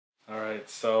right,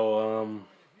 so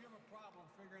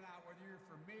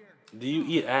do you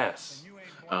eat ass?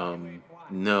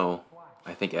 No.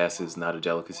 I think ass is not a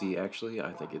delicacy, actually.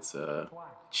 I think it's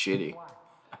shitty.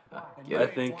 I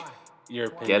think your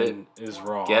Get it? opinion is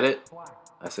wrong. Get it?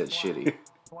 I said shitty.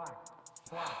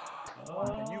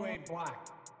 And you ain't black.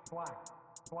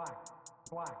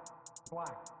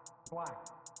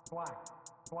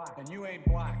 And you ain't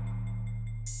black.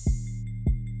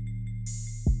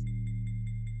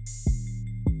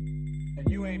 And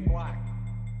you ain't black.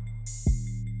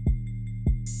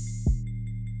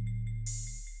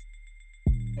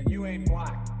 And you ain't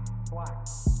black.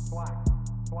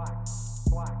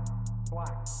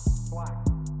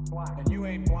 And you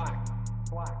ain't black.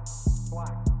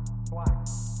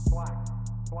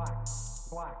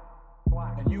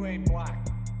 And you ain't black.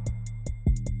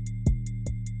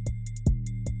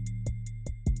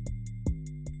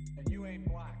 And you ain't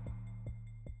black.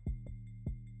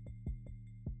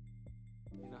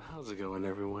 How's it going,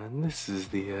 everyone? This is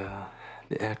the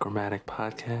Achromatic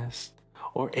Podcast,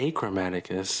 or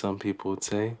Achromatic, as some people would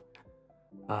say.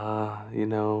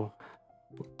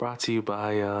 Brought to you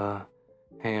by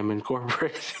Ham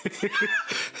Incorporated.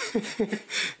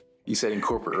 You said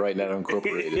incorporate, right? Not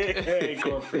incorporated. Yeah,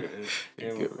 Incorporated.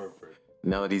 Ham Incorporated.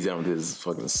 Now that he's done with his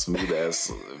fucking smooth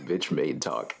ass bitch made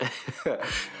talk, why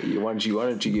don't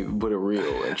you put a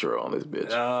real intro on this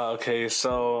bitch? Okay,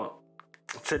 so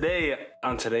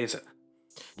on today's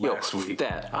last week,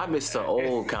 that I missed the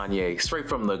old Kanye, straight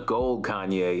from the gold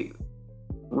Kanye.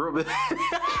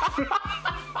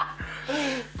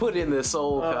 Put in this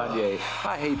old Kanye.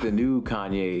 I hate the new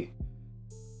Kanye.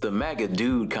 The MAGA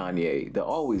dude Kanye. The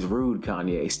always rude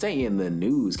Kanye. Stay in the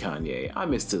news Kanye. I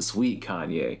miss the sweet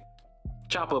Kanye.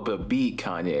 Chop up a beat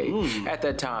Kanye. At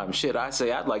that time, shit, I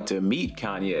say I'd like to meet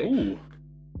Kanye. Ooh.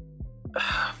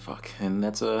 Fuck, and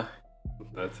that's it.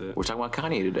 We're talking about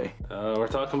Kanye today. We're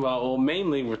talking about,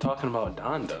 mainly we're talking about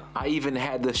Donda. I even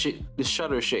had the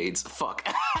shutter shades. Fuck.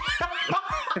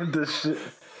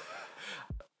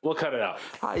 We'll cut it out.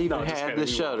 I even had the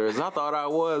shutters. I thought I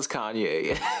was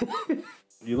Kanye.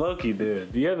 You low-key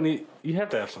did. Do you have any? You have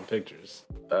to have some pictures.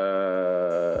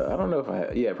 I don't know if I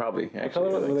had. Yeah, probably.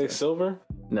 Actually, Were they silver?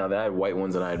 No, they had white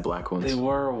ones and I had black ones. They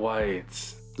were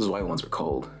white. Those white ones were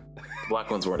cold. The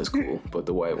black ones weren't as cool, but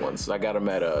the white ones. I got them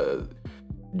at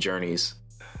Journeys.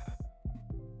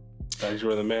 Thought you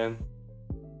were the man?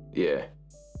 Yeah.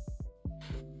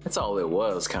 That's all it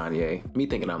was, Kanye. Me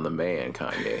thinking I'm the man,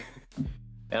 Kanye.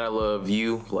 And I love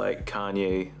you like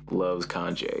Kanye loves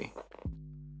Kanye.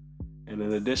 And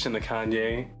in addition to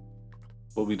Kanye,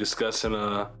 we'll be discussing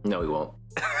No, we won't.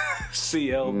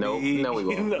 CLB. No, we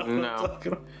won't. No.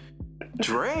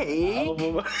 Drake?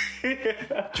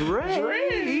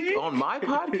 Drake? On my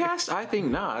podcast? I think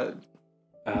not.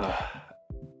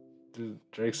 Dude,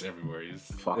 Drake's everywhere.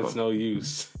 Fuck it's him. no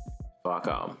use. Fuck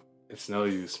 'em. It's no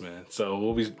use, man. So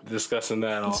we'll be discussing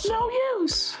that also. It's no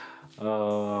use.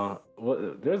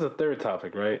 There's a third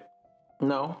topic, right?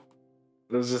 No.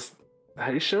 There's just.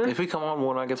 Are you sure? If we come on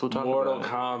one, I guess we'll talk Mortal about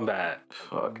Kombat.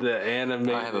 Fuck. The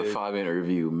animated. I have a 5-minute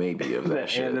review, maybe, of that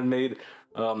shit. Animated.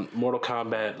 Mortal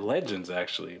Kombat Legends,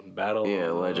 actually.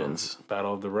 Legends.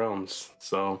 Battle of the Realms.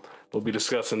 So we'll be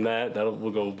discussing that.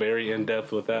 We'll go very in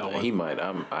depth with that one. He might.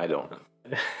 I don't.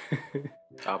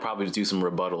 I'll probably do some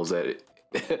rebuttals that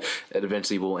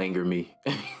eventually will anger me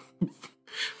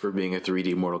for being a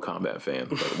 3D Mortal Kombat fan.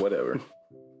 But whatever.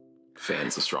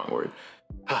 Fan's a strong word.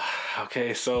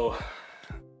 Okay, so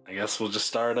I guess we'll just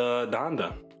start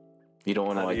Donda. You don't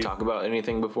want to talk about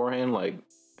anything beforehand, like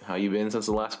how you been since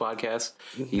the last podcast?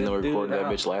 Even though we recorded that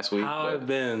bitch last week. How I've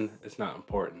been, it's not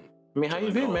important. I mean, how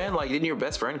you been, man? Like, didn't your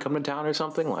best friend come to town or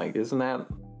something? Like, isn't that?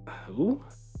 Who?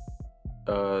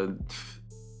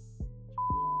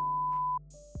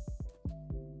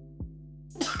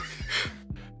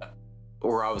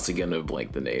 We're obviously gonna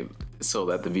blank the name so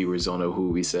that the viewers don't know who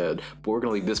we said, but we're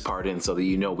gonna leave this part in so that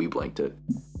you know we blanked it.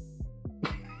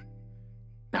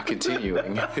 Now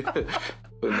continuing.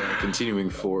 Continuing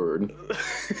forward.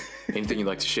 Anything you'd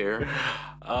like to share?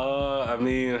 I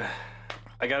mean,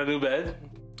 I got a new bed.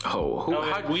 Oh,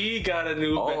 we got a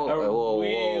new bed.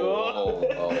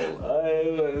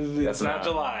 It's not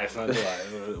July. It's not July.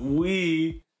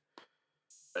 We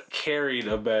carried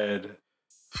a bed.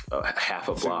 Half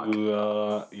a block.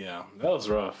 Yeah, that was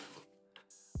rough.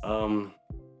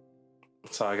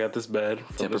 So I got this bed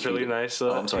from this really nice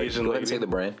I'm sorry. Asian Go ahead lady. and say the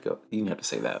brand. Go. You didn't have to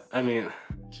say that. I mean,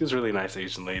 she's a really nice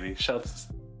Asian lady. Shouts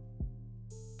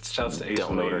to Asian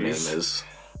Don't know what her name ladies. is.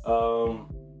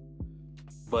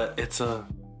 But it's a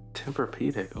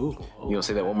Tempur-Pedic. Ooh. You gonna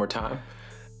say that one more time?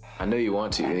 I know you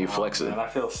want to, and you flex it. Man, I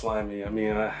feel slimy. I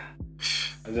mean, I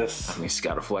just. I mean, you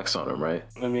gotta flex on him, right?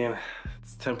 I mean,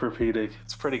 it's Tempur-Pedic.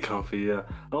 It's pretty comfy. Yeah,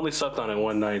 I only slept on it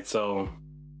one night, so.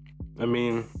 I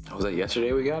mean. Was that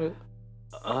yesterday we got it?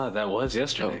 That was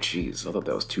yesterday. Oh, jeez. I thought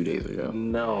that was 2 days ago.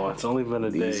 No, it's only been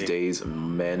a day. These days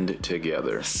mend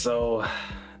together. So,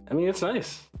 I mean, it's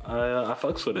nice. I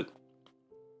fucks with it.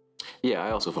 Yeah, I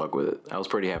also fuck with it. I was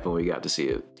pretty happy when we got to see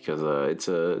it because it's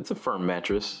a firm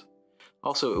mattress.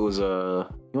 Also, it was do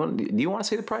you want to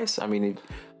say the price? I mean,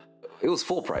 it was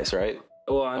full price, right?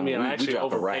 Well, I mean, I actually dropped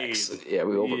the overpaid. racks. Yeah,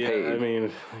 we overpaid. Yeah, I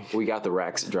mean, we got the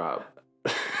racks drop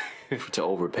to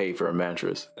overpay for a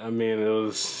mattress. I mean, it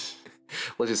was.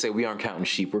 Let's just say we aren't counting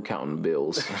sheep; we're counting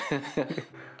bills.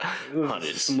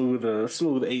 Hundreds.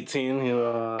 Smooth 18, you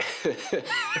know.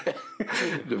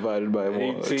 Divided by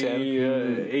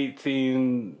 10.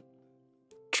 18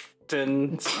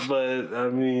 10s, but I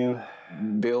mean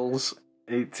bills.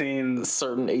 18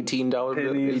 certain $18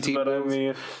 pennies, 18 but bills. I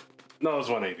mean, no, it was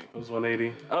 180. It was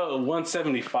 180. Oh,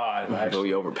 175 Actually, actually.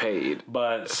 we overpaid.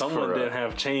 But someone didn't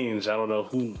have change. I don't know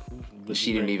who.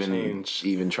 She didn't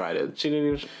even try to. She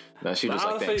didn't even. No, she was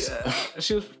like, honestly, thanks.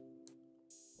 she was.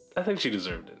 I think she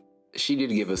deserved it. She did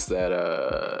give us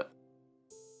that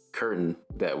curtain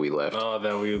that we left. Oh,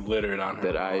 that we littered on her.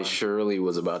 That I lawn. surely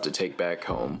was about to take back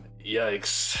home.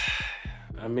 Yikes.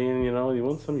 I mean, you know, you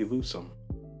win some, you lose some.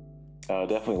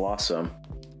 Definitely lost some.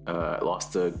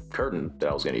 Lost the curtain that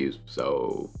I was going to use.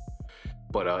 So,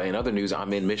 but in other news,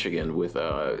 I'm in Michigan with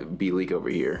B Leak over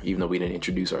here, even though we didn't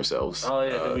introduce ourselves. Oh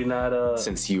yeah, did we not?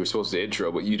 Since you were supposed to intro,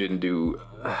 but you didn't do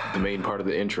the main part of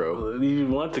the intro. You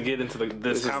want to get into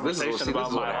this conversation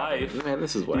about my life? Man,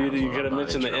 this is what you could have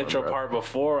mentioned the intro part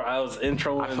before. I was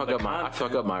introing. I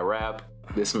fuck up my rap.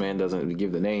 This man doesn't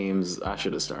give the names. I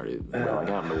should have started. Like, I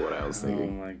don't know what I was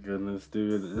thinking. Oh my goodness,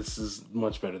 dude! This is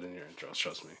much better than your intros.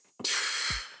 Trust me.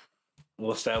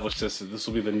 We'll establish this. This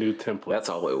will be the new template. That's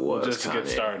all it was. Just to get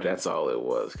started. That's all it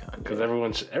was. Because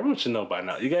everyone should know by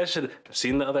now. You guys should have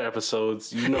seen the other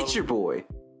episodes. You know, it's your boy,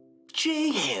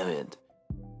 Jay Hammond.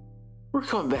 We're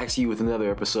coming back to you with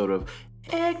another episode of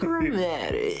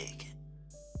Acromatic.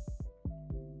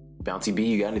 Bouncy B,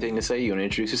 you got anything to say? You want to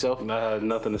introduce yourself?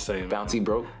 Nothing to say. Man. Bouncy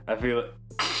bro. I feel it.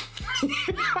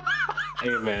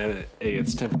 Hey man, hey,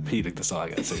 it's Tempur-Pedic. That's all I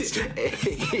gotta say.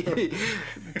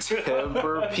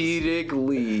 Tempur-Pedic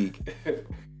League.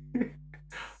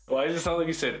 Why does it sound like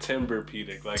you said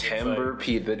Timber-Pedic? Like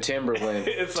Timber-Pedic, the Timberland,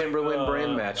 it's Timberland like,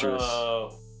 brand mattress.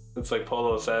 It's like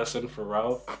Polo Assassin for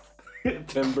Ralph.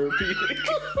 Timber-Pedic.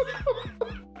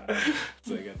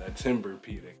 So I got that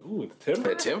Timber-Pedic. Ooh, the timber.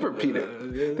 That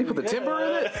Timber-Pedic. They put the timber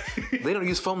in it. They don't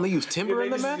use foam. They use timber in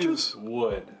the mattress.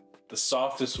 Wood. The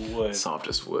softest wood.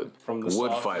 Softest wood. From the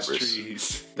wood softest fibers.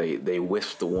 trees. They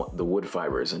whisk the wood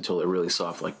fibers until they're really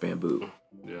soft like bamboo.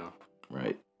 Yeah.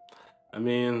 Right. I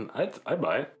mean, I'd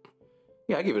buy it.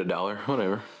 Yeah, I give it $1.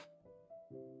 Whatever.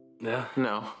 Yeah.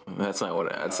 No, that's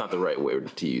not the right way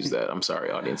to use that. I'm sorry,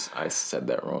 audience. I said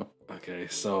that wrong. Okay,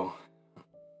 so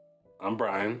I'm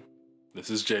Brian. This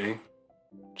is Jay.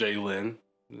 Jay Lynn.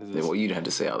 Well, you didn't have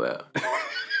to say all that.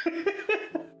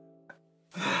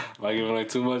 Am I giving away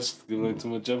too much? Giving away too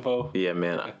much info? Yeah,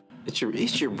 man. It's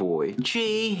your boy,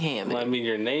 Jay Hammond. Well, I mean,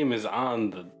 your name is on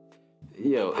the.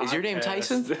 Yo, is your name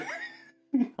Tyson?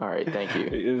 All right, thank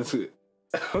you.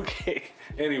 Okay.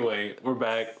 Anyway, we're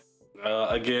back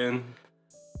again.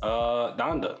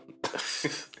 Donda.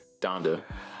 Donda.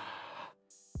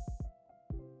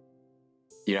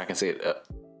 You're not gonna say it.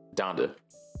 Donda.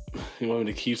 You want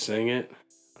me to keep saying it?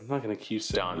 I'm not gonna keep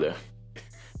saying Donda.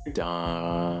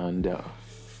 Donda.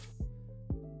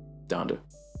 Donda.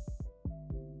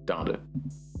 Donda.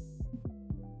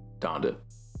 Donda.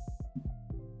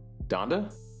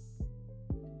 Donda?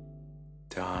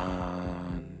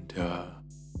 Donda.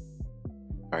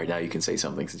 All right, now you can say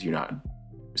something since you're not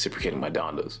reciprocating my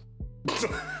Dondas.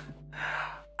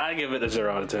 I give it a 0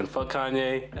 out of 10. Fuck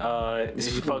Kanye.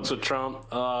 He fucks with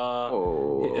Trump.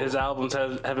 His albums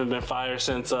haven't been fire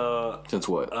since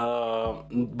what?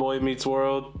 Boy Meets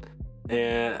World,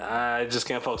 and I just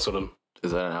can't fucks with him.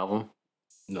 Is that an album?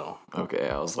 No. Okay,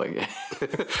 I was like,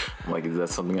 I'm like, is that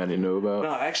something I didn't know about?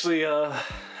 No, actually, I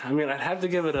mean, I'd have to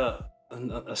give it a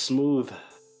smooth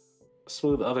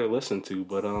other listen to,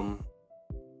 but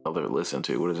Other listen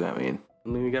to? What does that mean? I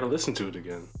mean, you gotta listen to it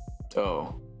again.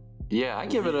 Oh. Yeah, I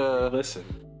give it a listen.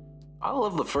 I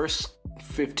love the first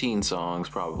 15 songs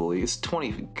probably. It's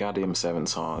 7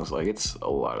 songs. Like, it's a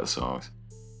lot of songs.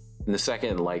 And the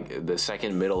second half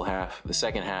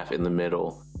in the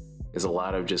middle is a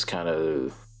lot of just kind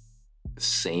of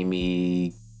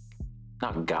samey,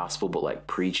 not gospel, but like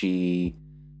preachy,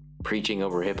 preaching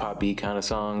over hip hop beat kind of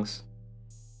songs.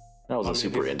 I wasn't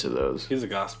super into those. He's a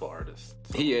gospel artist.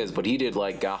 He is, but he did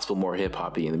like gospel more hip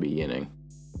hoppy in the beginning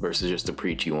versus just the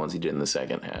preachy ones he did in the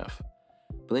second half.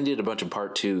 But then he did a bunch of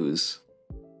part twos,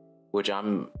 which I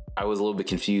was a little bit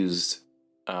confused,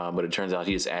 but it turns out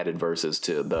he just added verses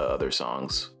to the other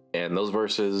songs. And those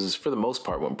verses, for the most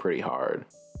part, went pretty hard.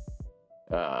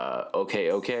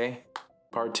 Okay,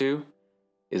 part 2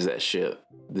 is that shit.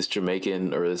 This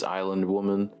Jamaican or this island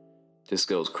woman just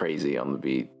goes crazy on the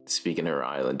beat, speaking her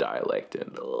island dialect,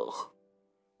 and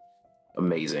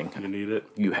amazing. You need it.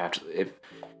 You have to,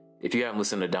 if you haven't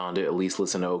listened to Donda, at least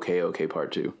listen to Okay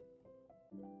part 2.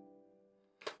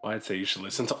 Well, I'd say you should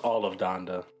listen to all of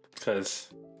Donda, because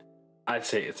I'd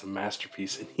say it's a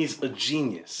masterpiece, and he's a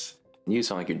genius. You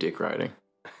sound like you're dick riding.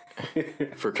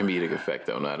 For comedic effect,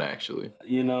 though, not actually.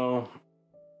 You know,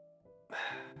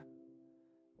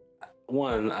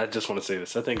 one, I just want to say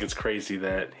this. I think it's crazy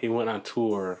that he went on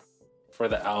tour for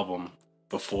the album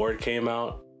before it came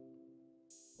out.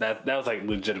 That was like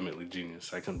legitimately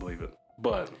genius. I couldn't believe it.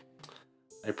 But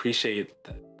I appreciate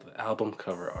the album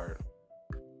cover art.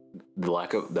 The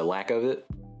lack of it,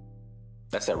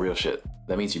 that's that real shit.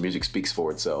 That means your music speaks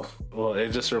for itself. Well, it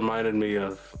just reminded me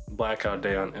of Blackout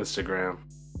Day on Instagram.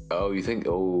 Oh, you think,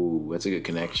 that's a good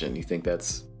connection. You think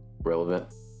that's relevant?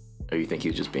 Or you think he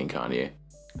was just being Kanye?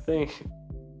 I think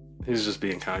he's just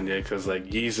being Kanye because, like,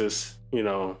 Yeezus, you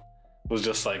know, was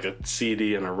just like a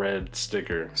CD and a red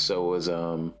sticker. So was,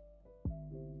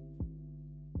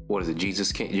 what is it,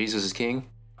 Jesus is King?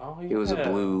 Oh, yeah. It was a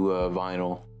blue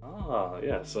vinyl. Oh,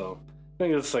 yeah, so I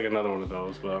think it's like another one of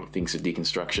those, but I think it's a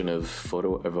deconstruction of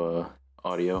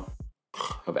audio,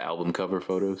 of album cover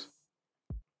photos.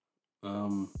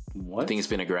 What? I think it's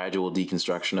been a gradual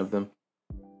deconstruction of them.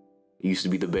 It used to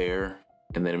be the bear,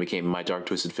 and then it became My Dark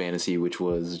Twisted Fantasy, which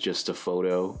was just a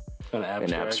photo, an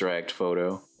abstract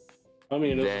photo. I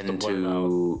mean, then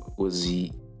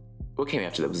what came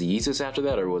after that? Was Yeezus after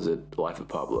that, or was it Life of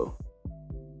Pablo?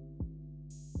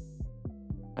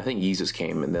 I think Yeezus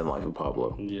came and then Life of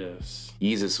Pablo. Yes.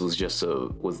 Yeezus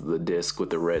was the disc with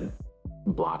the red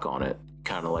block on it,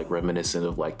 kind of like reminiscent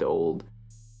of like the old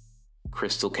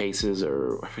crystal cases,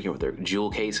 or I forget what they're, jewel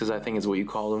cases, I think is what you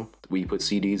call them, where you put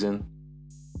CDs in.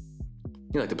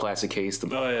 You know, like the plastic case.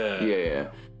 Yeah.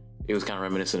 It was kind of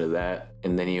reminiscent of that.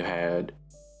 And then you had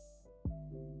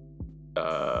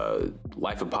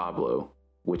Life of Pablo,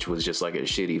 which was just like a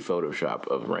shitty Photoshop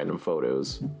of random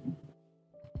photos.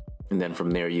 And then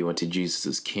from there you went to Jesus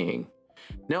is King.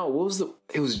 No,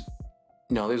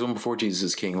 there's one before Jesus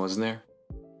is King, wasn't there?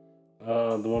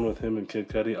 The one with him and Kid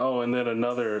Cudi. Oh, and then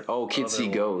another. Oh, Kids See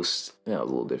Ghosts. That was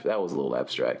a little different. That was a little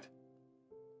abstract.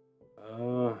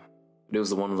 It was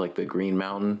the one with like the Green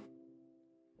Mountain.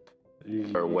 Yeah.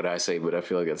 Or what I say, but I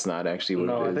feel like that's not actually what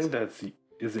it is. No, I think that's.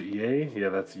 Is it Ye? Yeah,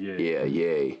 that's Ye. Yeah,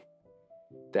 Ye.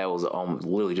 That was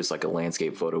literally just like a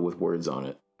landscape photo with words on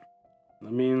it. I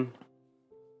mean.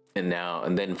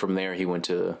 And then from there he went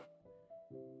to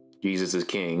Jesus is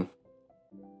King.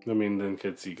 I mean, then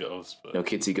Kids See Ghosts. But... No,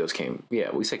 Kids See Ghosts came.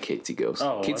 Yeah, we said Kids See Ghosts.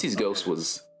 Oh, Kids See Ghosts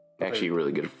was actually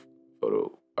really good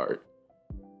photo art.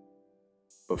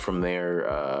 But from there,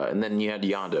 and then you had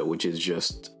Yonda, which is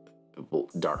just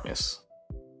darkness.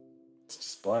 It's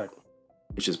just black.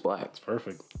 It's just black. It's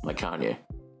perfect. Like Kanye.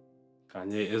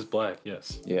 Kanye is black,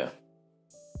 yes. Yeah.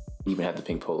 He even had the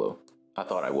pink polo. I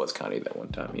thought I was Kanye that one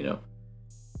time, you know?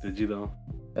 Did you though?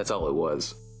 That's all it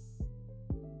was.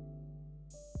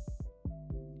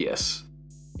 Yes,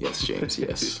 James,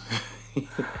 yes.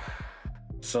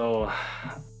 So,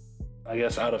 I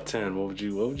guess out of 10, what would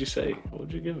you say? What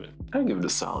would you give it? I'd give it a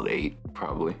solid 8,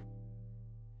 probably.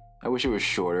 I wish it was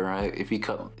shorter. If he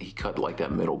cut like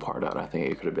that middle part out, I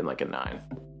think it could have been like a 9.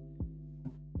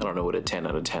 I don't know what a 10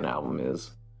 out of 10 album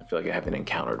is. I feel like I haven't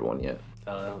encountered one yet.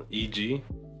 E.G.?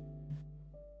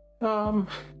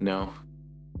 No.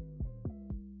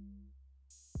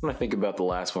 When I think about the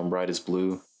last one, Brightest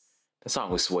Blue, that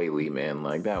song with Sway Lee, man,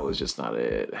 like that was just not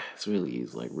it.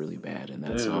 He's like really bad in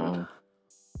that song.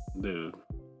 Dude.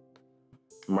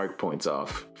 Mark points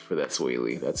off for that Sway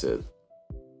Lee. That's it.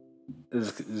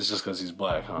 It's just because he's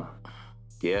black, huh?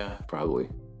 Yeah, probably.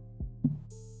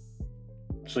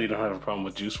 So you don't have a problem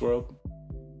with Juice WRLD?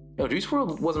 No, Juice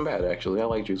WRLD wasn't bad, actually. I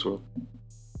like Juice WRLD.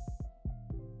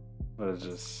 But it's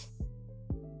just...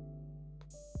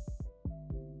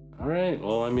 All right.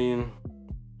 Well, I mean,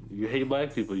 you hate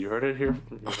black people. You heard it here.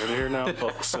 You heard it here now,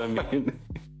 folks. I mean,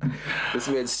 this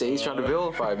man stays trying to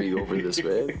vilify me over this,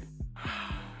 man.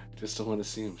 Just don't want to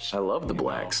see him. I love the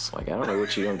blacks. Like, I don't know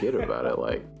what you don't get about it.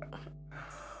 Like,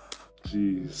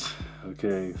 jeez.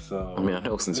 Okay, so. I mean, I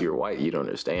know since you're white, you don't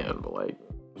understand, but like.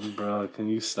 Bro, can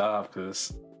you stop?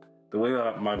 Because the way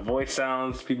my voice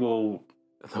sounds, people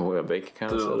The way a bank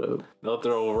account is set up. they'll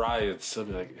throw riots. They'll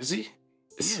be like, "Is he? He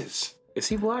is. Is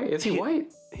he black? Is he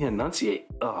white? He enunciate?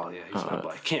 Oh yeah, he's not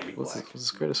black. Can't be What's black. his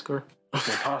credit score? It's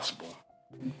impossible."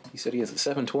 He said he has a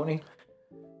 720.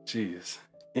 Jeez.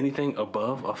 Anything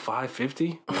above a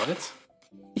 550? What?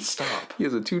 Stop. He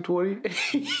has a 220.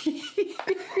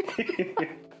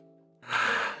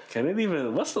 Can it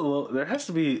even? What's the low? There has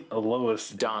to be a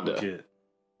lowest. Donda. Get.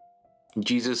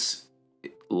 Jesus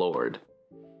Lord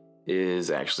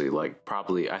is actually like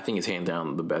probably, I think it's hands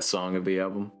down the best song of the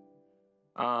album.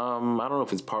 I don't know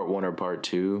if it's part 1 or part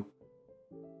 2,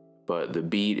 but the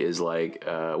beat is like,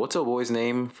 what's old boy's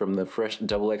name from the Fresh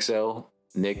Double XL?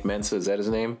 Nick Mensa, is that his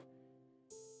name?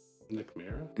 Nick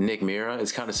Mira? Nick Mira.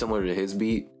 It's kind of similar to his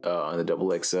beat on the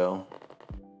Double XL.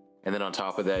 And then on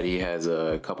top of that, he has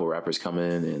a couple rappers come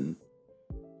in and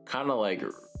kind of like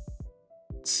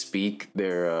speak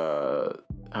their,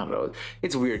 I don't know.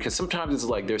 It's weird because sometimes it's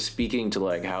like they're speaking to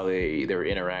like how their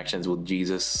interactions with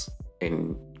Jesus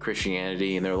and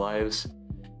Christianity in their lives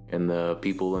and the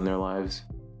people in their lives,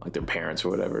 like their parents or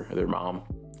whatever, or their mom.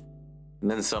 And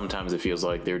then sometimes it feels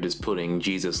like they're just putting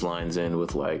Jesus lines in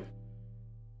with like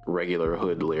regular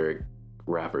hood lyric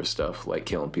rapper stuff, like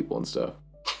killing people and stuff.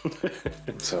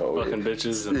 So Fucking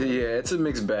bitches. And yeah, it's a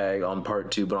mixed bag on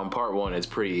part 2, but on part 1 it's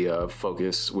pretty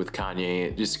focused with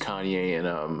Kanye, just Kanye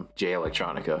and Jay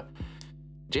Electronica.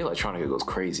 Jay Electronica goes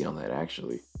crazy on that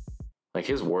actually. Like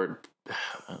his word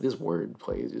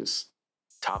play is just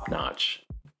top notch.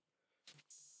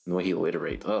 And the way he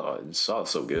alliterates, it's all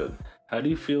so good. How do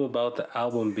you feel about the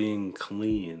album being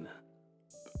clean?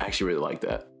 I actually really like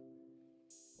that.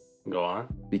 Go on.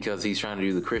 Because he's trying to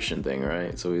do the Christian thing,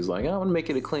 right? So he's like, I want to make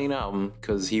it a clean album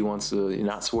because he wants to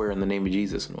not swear in the name of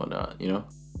Jesus and whatnot, you know?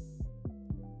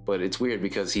 But it's weird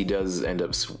because he does end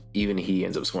up, even he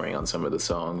ends up swearing on some of the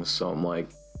songs. So I'm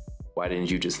like, why didn't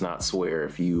you just not swear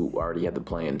if you already had the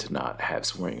plan to not have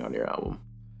swearing on your album?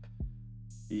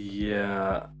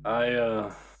 Yeah,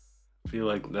 I feel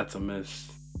like that's a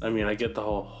miss. I mean, I get the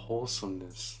whole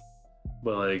wholesomeness,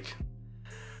 but like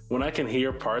when I can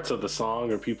hear parts of the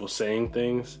song or people saying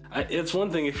things, it's one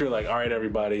thing if you're like, all right,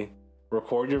 everybody,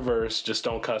 record your verse, just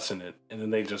don't cuss in it, and then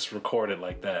they just record it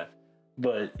like that.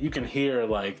 But you can hear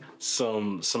like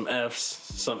some F's,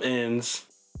 some N's,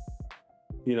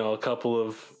 you know, a couple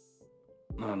of,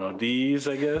 I don't know, D's,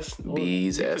 I guess.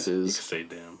 B's, You S's. could say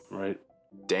damn, right?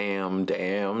 Damn,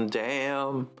 damn,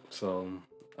 damn. So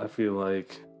I feel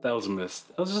like that was a miss.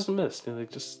 That was just a miss. You know,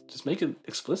 like just make it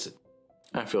explicit.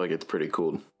 I feel like it's pretty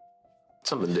cool.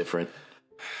 Something different.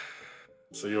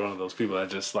 So you're one of those people that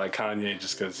just like Kanye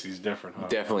just because he's different, huh?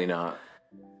 Definitely not.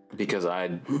 Because I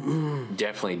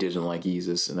definitely didn't like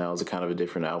Jesus, and that was a kind of a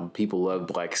different album. People love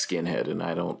Black Skinhead, and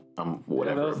I'm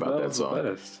whatever about that song.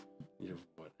 You're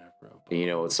whatever. And you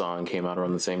know what song came out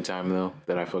around the same time, though,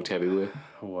 that I fucked heavy with?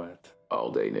 What?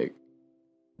 All Day, Nick.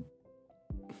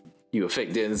 You a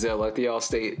fake Denzel like the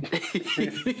Allstate.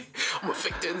 I'm a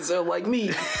fake Denzel like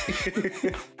me.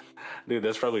 Dude,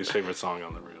 that's probably his favorite song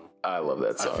on the reel. I love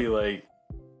that song. I feel like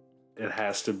it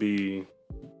has to be.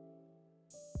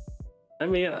 I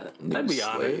mean, I'd be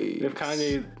honored if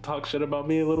Kanye talks shit about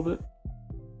me a little bit.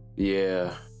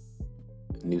 Yeah.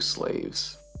 New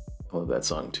Slaves. I love that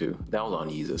song too. That was on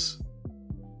Yeezus.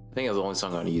 I think it was the only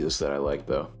song on Yeezus that I liked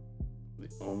though. The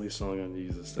only song on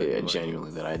Jesus. Yeah,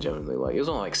 genuinely I genuinely like. It was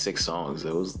only like 6 songs.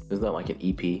 Isn't that like an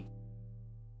EP?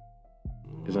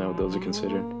 Isn't that what those are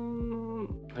considered?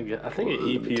 I think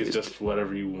an EP is just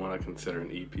whatever you want to consider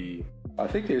an EP. I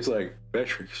think there's like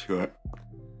metrics to it.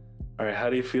 All right, how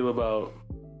do you feel about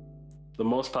the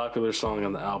most popular song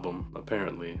on the album?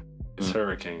 Apparently, is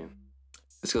Hurricane.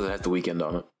 It's because it has The Weeknd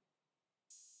on it.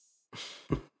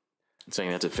 I'm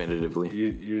saying that definitively.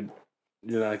 You're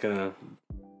not gonna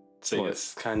say What?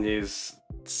 it's Kanye's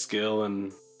skill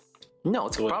and No,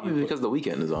 it's What probably you- because The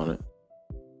Weeknd is on it.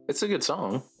 It's a good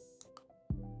song.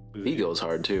 He goes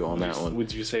hard too on that one.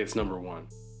 Would you say it's number one?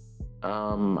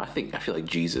 I feel like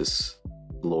Jesus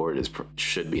Lord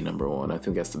should be number 1. I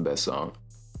think that's the best song.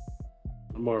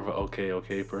 I'm more of an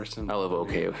okay person. I love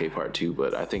Okay Okay Part 2,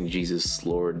 but I think Jesus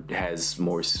Lord has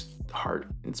more heart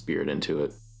and spirit into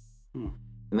it. And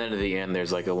then at the end,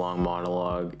 there's like a long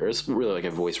monologue, or it's really like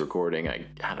a voice recording.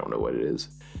 I don't know what it is.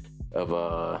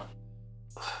 Of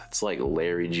it's like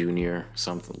Larry Jr.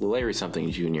 Larry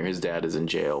something Jr. His dad is in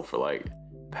jail for like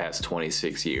past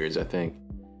 26 years, I think.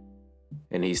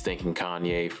 And he's thanking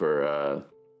Kanye for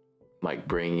like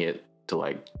bringing it to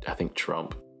like, I think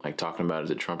Trump, like talking about it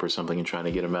to Trump or something and trying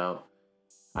to get him out.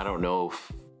 I don't know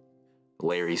if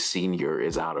Larry Sr.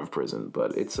 is out of prison,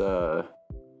 but it's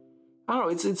I don't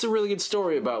know. It's a really good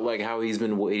story about like how he's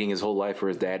been waiting his whole life for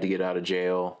his dad to get out of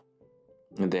jail,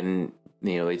 and then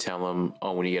they tell him,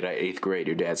 oh, when you get out of 8th grade,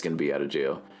 your dad's gonna be out of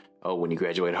jail. Oh, when you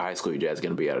graduate high school, your dad's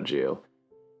gonna be out of jail.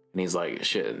 And he's like,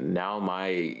 shit. Now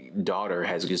my daughter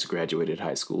has just graduated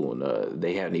high school, and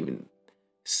they haven't even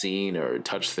seen or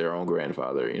touched their own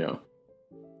grandfather.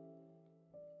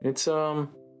 It's a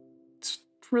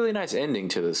really nice ending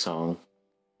to this song.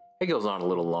 It goes on a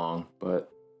little long, but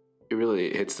it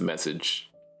really hits the message,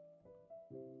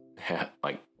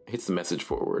 hits the message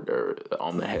forward or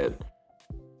on the head.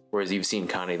 Whereas you've seen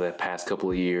Kanye the past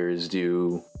couple of years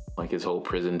do like his whole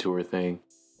prison tour thing,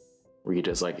 where he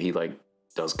just he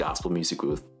does gospel music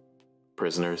with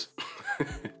prisoners.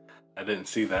 I didn't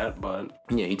see that, but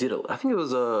yeah, he did. I think it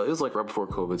was like right before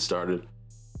COVID started.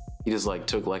 He just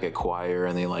took a choir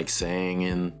and they sang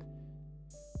in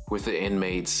with the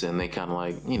inmates, and they kind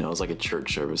of it was like a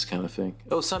church service kind of thing.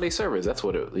 Oh, Sunday service. That's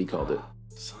what he called it.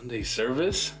 Sunday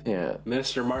service? Yeah.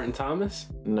 Minister Martin Thomas?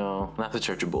 No, not the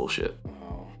Church of Bullshit.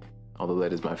 Oh. Although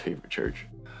that is my favorite church.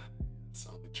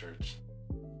 Sunday church.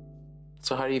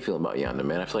 So how do you feel about Yonda,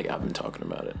 man? I feel like I've been talking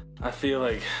about it. I feel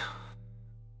like,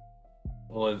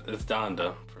 well, it's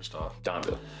Donda, first off.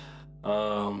 Donda.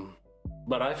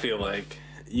 But I feel like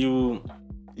you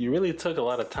really took a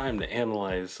lot of time to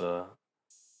analyze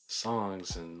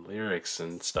songs and lyrics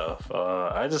and stuff.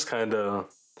 I just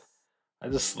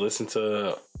listen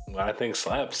to what I think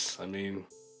slaps. I mean,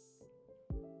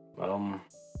 I don't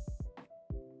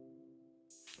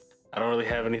really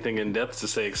have anything in depth to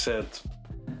say, except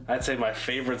I'd say my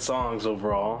favorite songs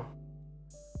overall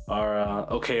are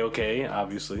Okay Okay,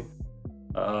 obviously.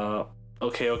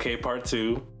 Okay Okay Part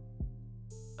 2.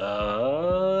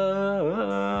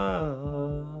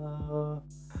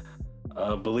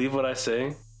 Believe What I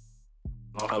Say.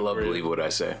 I love Believe What I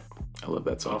Say. I love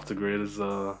that song. Off the Grid is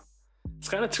it's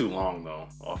kind of too long though.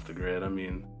 Off the Grid. I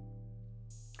mean,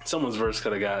 someone's verse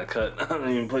could have got cut. I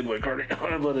mean, Playboy Cardi,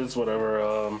 but it's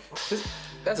whatever.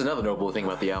 That's another notable thing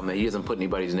about the album, that he doesn't put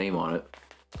anybody's name on it.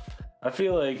 I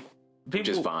feel like people, which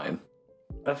is fine.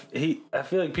 I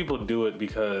feel like people do it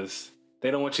because they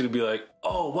don't want you to be like,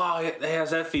 oh wow, it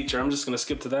has that feature, I'm just gonna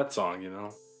skip to that song.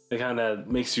 It kind of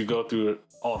makes you go through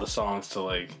all the songs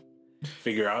to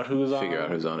figure out who's on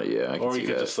it. Yeah, or you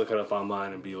could just look it up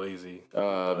online and be lazy.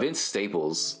 Vince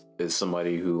Staples is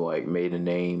somebody who made a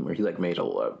name, or he made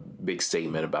a big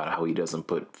statement about how he doesn't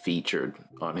put featured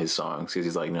on his songs, because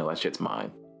he's like, no, that shit's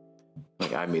mine.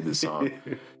 I made this song.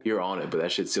 You're on it, but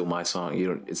that shit's still my song.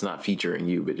 It's not featuring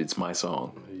you, but it's my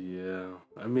song. Yeah,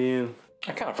 I mean,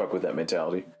 I kind of fuck with that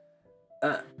mentality.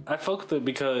 I fuck with it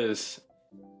because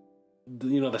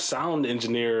the sound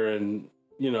engineer and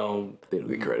they don't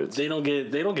get credits. They don't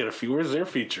get a few. Where's their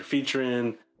feature?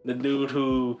 Featuring the dude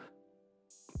who,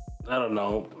 I don't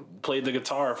know, played the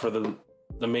guitar for the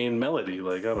main melody.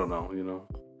 I don't know,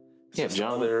 Yeah,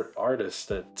 John. Another artist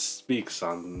that speaks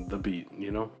on the beat.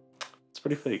 It's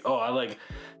pretty fake. Oh, I like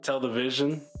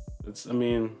Television.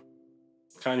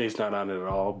 Kanye's not on it at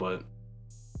all, but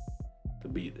the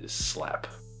beat is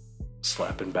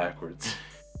slapping backwards.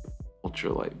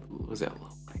 Ultralight. What was that? Low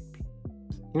light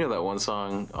beams. You know that one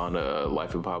song on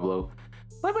Life of Pablo?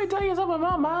 Let me tell you something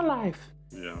about my life.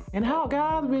 Yeah. And how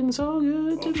God's been so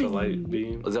good to me. Ultralight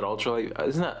beam. Is that ultralight?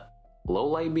 Isn't that low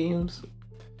light beams?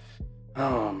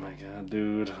 Oh my god,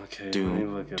 dude. Okay, let me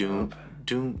look it up.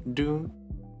 Doom.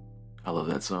 I love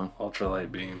that song.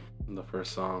 Ultralight beam, the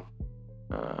first song.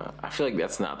 I feel like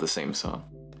that's not the same song.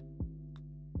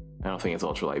 I don't think it's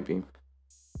Ultralight Beam.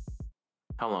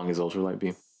 How long is Ultralight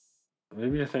Beam?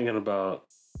 Maybe you're thinking about,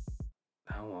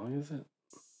 how long is it?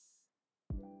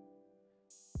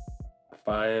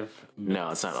 5 minutes.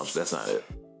 No, it's not. That's not it.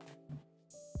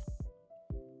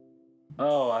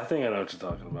 Oh, I think I know what you're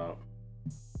talking about.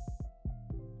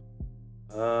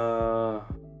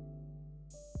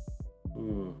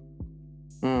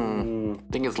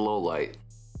 I think it's Low Light.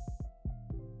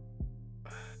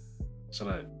 Should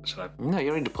I? No, you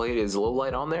don't need to play it. Is Low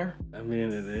Light on there? I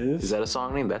mean, it is. Is that a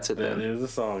song name? That's it then. That is a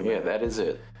song name. Yeah, that is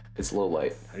it. It's Low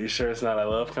Light. Are you sure it's not I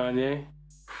Love Kanye?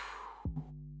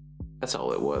 That's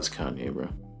all it was, Kanye, bro.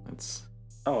 That's.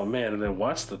 Oh man, and then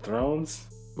Watch the Thrones.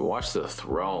 Watch the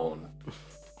Throne.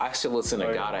 I still listen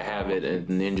to Gotta Have It and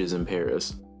Ninjas in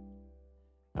Paris.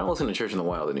 I don't listen to Church in the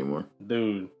Wild anymore.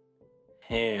 Dude,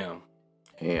 Ham.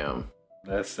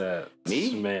 That's that.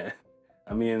 Me? Man.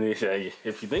 I mean, if you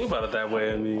think about it that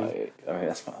way, I mean,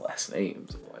 that's my last name.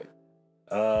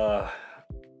 So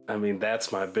I mean,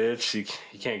 that's my bitch. You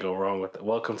can't go wrong with it.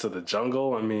 Welcome to the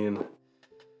Jungle. I mean,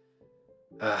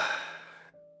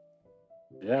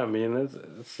 yeah, I mean,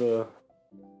 it's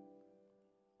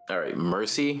All right,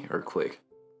 Mercy or Click?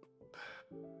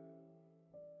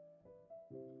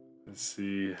 Let's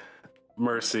see.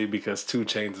 Mercy, because 2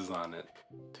 Chainz is on it.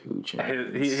 2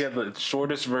 Chainz. He had the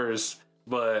shortest verse,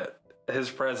 but his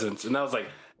presence, and that was like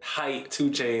height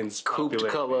 2 Chainz. Cooped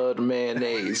colored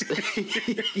mayonnaise.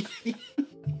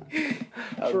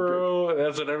 Bro,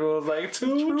 that's what everyone was like. 2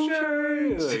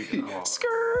 Chainz. Like,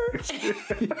 Skirt.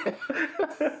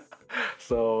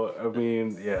 So I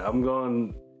mean, yeah, I'm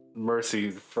going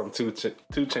Mercy from 2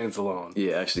 Chainz alone.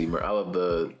 Yeah, actually, I love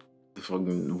the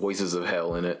fucking voices of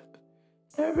hell in it.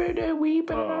 Every day we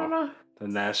banana. The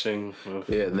gnashing.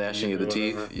 Yeah, gnashing of the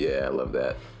teeth. Yeah, I love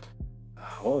that.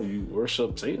 Oh, you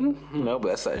worship Satan? No, but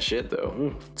that's that shit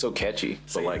though. So catchy,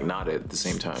 but like not at the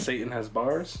same time. Satan has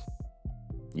bars.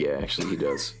 Yeah, actually he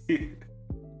does.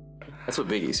 That's what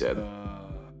Biggie said.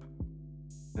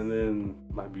 And then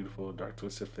My Beautiful Dark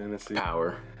Twisted Fantasy.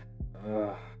 Power.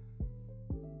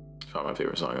 It's probably my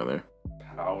favorite song on there.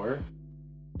 Power.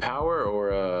 Power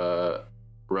or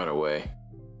Runaway.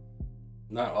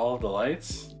 Not All of the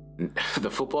Lights. The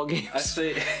football games. I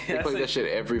say they play that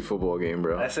shit every football game,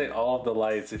 bro. I say All of the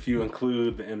Lights if you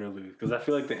include the interlude, because I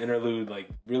feel like the interlude like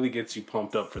really gets you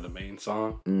pumped up for the main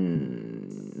song.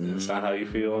 It's not how you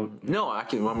feel. No, I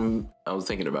was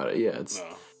thinking about it. Yeah, it's.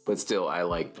 No. But still, I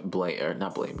like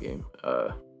not Blame Game.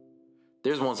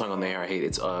 There's one song on there I hate.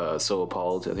 It's So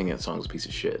Appalled. I think that song's a piece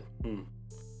of shit.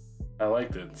 I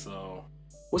liked it. So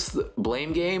what's the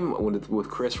Blame Game with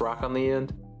Chris Rock on the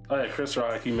end? Oh yeah, Chris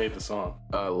Rock, he made the song.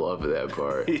 I love that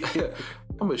part.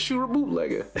 I'm a shooter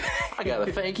bootlegger. I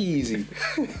gotta thank Easy.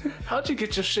 How'd you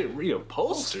get your shit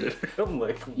reupholstered? I'm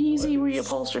like, Easy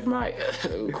reupholstered my.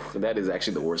 That is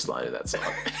actually the worst line of that song.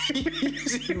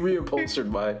 Easy reupholstered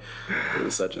my.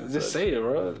 Such and just such. say it,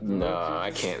 bro. Nah,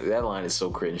 I can't. That line is so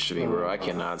cringe to me, bro. I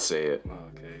cannot say it.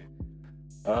 Okay.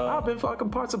 I've been fucking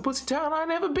parts of Pussy Town I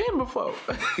never been before.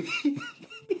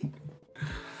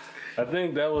 I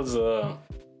think that was that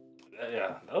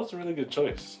was a really good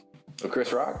choice.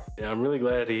 Chris Rock? Yeah, I'm really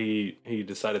glad he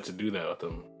decided to do that with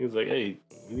him. He was like, hey,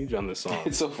 we need you on this song.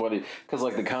 It's so funny because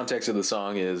like the context of the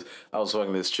song is I was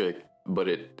fucking this chick,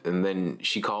 and then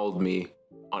she called me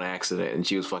on accident and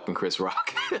she was fucking Chris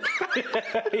Rock.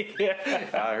 Yeah.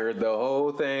 I heard the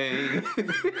whole thing.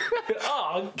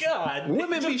 Oh God.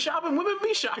 Women be shopping.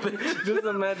 Just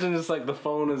imagine it's like the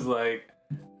phone is like,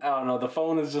 I don't know, the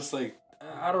phone is just like,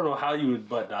 I don't know how you would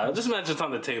butt dial. Just imagine it's on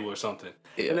the table or something.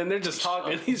 Yeah. And then they're just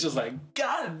talking. He's just like,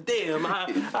 God damn,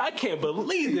 I can't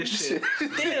believe this shit.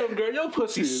 Damn, girl, your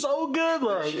pussy's so good.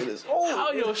 Like,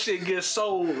 how your shit gets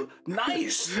so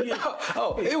nice. You know?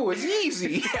 Oh, it was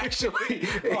easy, actually.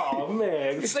 Oh,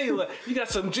 man. Say, like, you got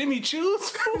some Jimmy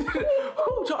Choos?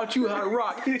 Who taught you how to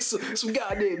rock some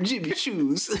goddamn Jimmy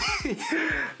Choos?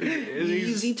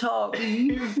 Easy talk.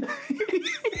 I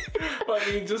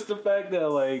mean, just the fact that,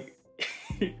 like,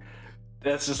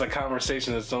 that's just a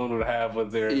conversation that someone would have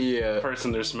with their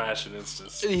person they're smashing. It's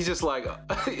just he's just like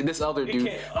this other dude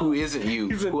who isn't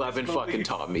you, who I've been fucking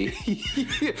taught me.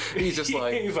 He's just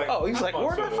like, he's like,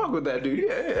 where did I fuck with that dude?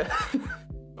 Yeah.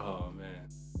 Oh man,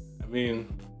 I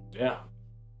mean, yeah,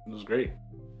 it was great.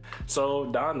 So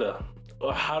Donda,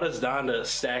 how does Donda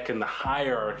stack in the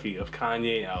hierarchy of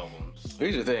Kanye albums?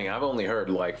 Here's the thing: I've only heard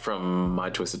like from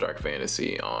My Twisted Dark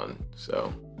Fantasy on,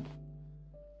 so.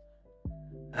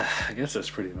 I guess that's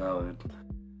pretty valid.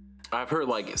 I've heard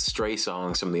like stray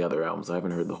songs from the other albums. I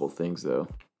haven't heard the whole things though.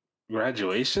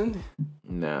 Graduation?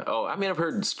 No. Oh, I mean, I've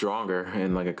heard Stronger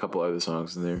and like a couple other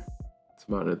songs in there. That's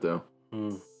about it though.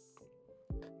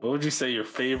 What would you say your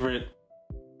favorite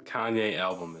Kanye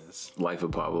album is? Life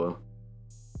of Pablo.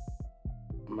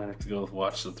 I might have to go with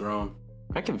Watch the Throne.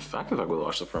 I can fuck with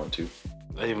Watch the Throne too.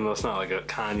 Even though it's not like a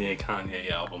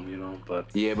Kanye album, you know, but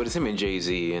yeah, but it's him and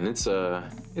Jay-Z, and it's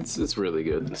really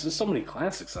good. There's just so many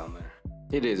classics on there.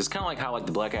 It is. It's kind of like how like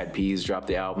the Black Eyed Peas dropped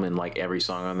the album, and like every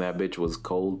song on that bitch was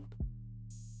cold.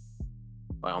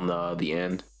 On the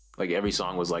end, like every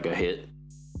song was like a hit.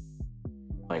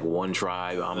 Like One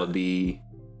Tribe, I'ma Be.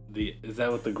 Is that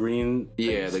what the green?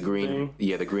 Yeah, the green. Thing?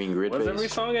 Yeah, the green grid. Was face. every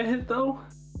song a hit though?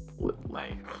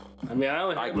 Like, I mean, I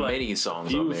only like heard, many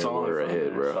songs on there were a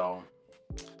hit, bro. So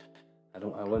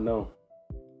I wouldn't know.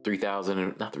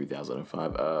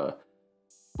 2005.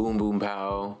 Boom Boom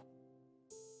Pow.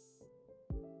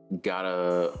 I Got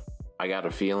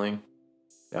a Feeling.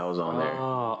 That was on there.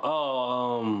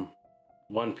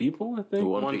 One People, I think.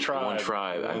 One Tribe. One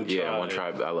Tribe. One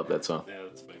Tribe. I love that song. Yeah,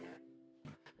 that's a banger.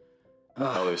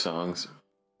 Other songs.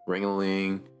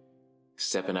 Ring-a-ling.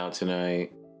 Stepping Out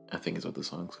Tonight. I think is what the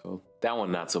song's called. That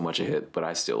one not so much a hit, but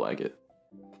I still like it.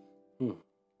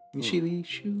 Chili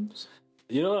shoes.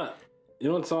 You know what? You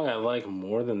know what song I like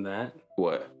more than that?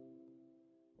 What?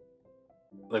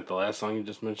 Like the last song you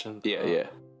just mentioned? Yeah.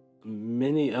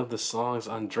 Many of the songs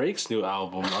on Drake's new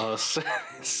album,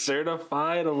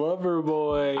 Certified Lover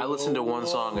Boy. I listened to one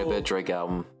song of that Drake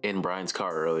album in Brian's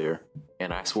car earlier,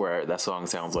 and I swear that song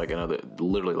sounds like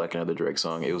literally like another Drake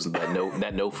song. It was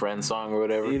that No Friend song or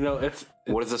whatever. You know, it's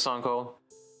What is the song called?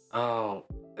 oh,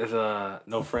 it's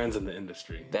No Friends in the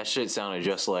Industry. That shit sounded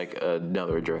just like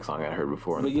another Drake song I heard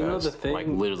before. But you know the thing, like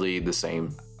literally the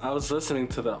same. I was listening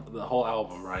to the whole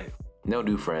album, right? No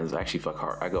New Friends. I actually fuck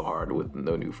hard. I go hard with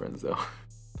No New Friends though.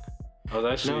 I was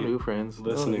actually No New Friends.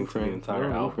 listening to the entire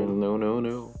no album. Friends,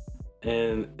 no.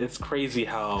 And it's crazy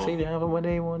how Sing down one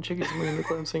day, one chicken in the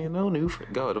club singing No New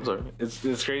Friends. Go ahead. I'm sorry.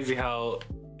 it's crazy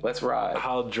Let's ride.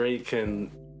 how Drake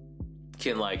can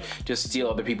Like just steal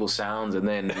other people's sounds and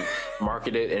then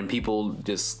market it, and people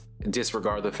just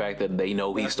disregard the fact that they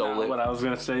know he That's stole not it. what I was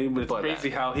gonna say, but it's But crazy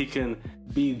how he can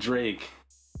be Drake,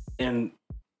 and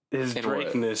his And what?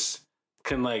 Drakeness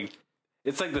can like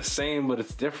it's like the same, but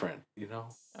it's different. You know,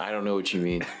 I don't know what you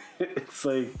mean. it's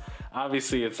like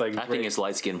obviously it's like I think Drake it's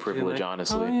light skin being privilege, like,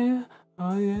 honestly.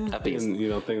 Oh yeah. I think it's- and, you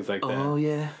know, things like that.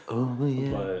 yeah. Oh yeah.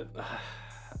 But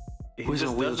he Who's in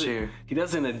a just does it- wheelchair? He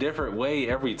does it in a different way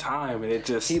every time, and it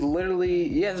just He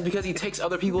literally, it's because he takes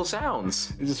other people's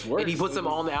sounds. it just works. And he puts them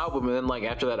on the album, and then like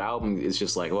after that album, it's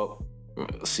just like, well,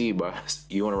 see, but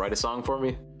you want to write a song for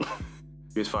me?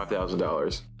 Here's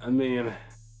 $5,000. I mean,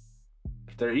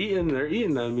 if they're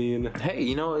eating. I mean, Hey,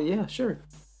 you know, yeah, sure.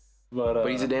 but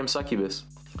But he's a damn succubus.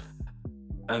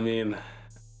 I mean,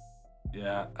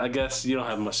 yeah. I guess you don't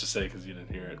have much to say because you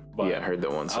didn't hear it. But Yeah, I heard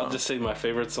that one song. I'll just say my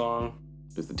favorite song,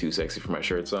 Just the Too Sexy for My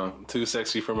Shirt song. "Too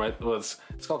Sexy for My." Well, it's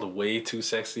called "Way Too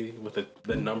Sexy" with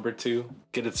the number 2.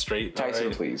 Get it straight, Tyson,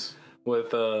 alright? please.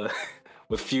 With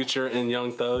with Future and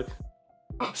Young Thug,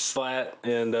 Slat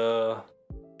and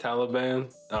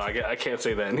Taliban. Oh, I can't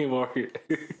say that anymore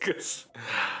because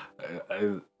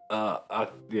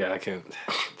I can't.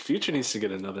 Future needs to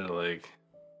get another like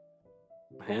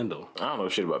handle. I don't know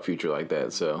shit about Future like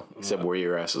that, so except Where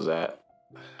Your Ass Is At.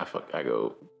 I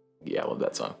go, yeah, I love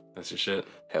that song. That's your shit.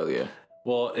 Hell yeah.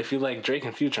 Well, if you like Drake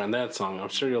and Future on that song, I'm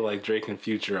sure you'll like Drake and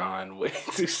Future on "Way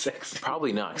Too Sexy."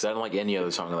 Probably not, because I don't like any other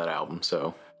song on that album,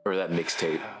 so, or that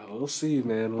mixtape. We'll see,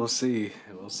 man. We'll see.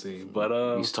 But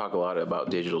We used to talk a lot about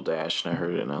Digital Dash, and I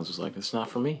heard it, and I was just like, it's not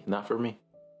for me. Not for me.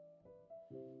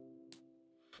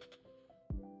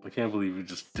 I can't believe you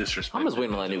just disrespected. I'm just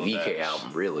waiting on that new Digital EK Dash.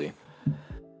 album, really.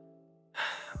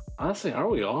 Honestly, are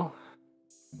we all?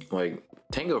 Like,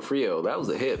 Tango Frio, that was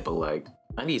a hit, but like,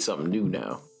 I need something new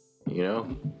now. You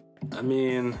know? I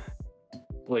mean,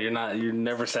 well, you're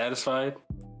never satisfied.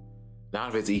 Not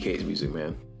if it's EK's music,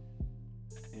 man.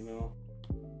 You know,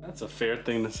 that's a fair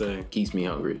thing to say. Keeps me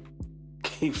hungry.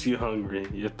 Keeps you hungry.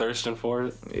 You're thirsting for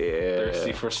it. Yeah.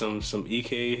 Thirsty for some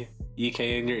EK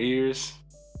in your ears.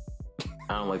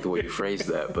 I don't like the way you phrased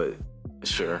that, but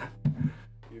sure.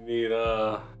 You need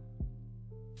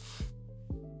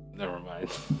Never mind.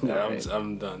 Alright.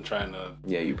 I'm done trying to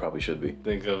Yeah, you probably should be.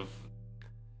 think of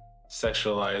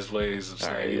sexualized ways of All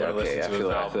saying right, you okay. listen I to his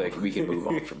feel album. like we can move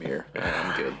on from here.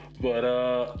 I'm good.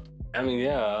 But I mean,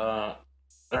 yeah,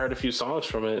 I heard a few songs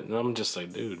from it, and I'm just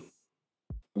like, dude,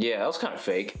 Yeah, that was kind of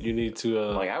fake. you need to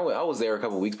Like I was there a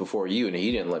couple weeks before you, and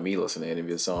he didn't let me listen to any of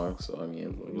his songs. So I mean,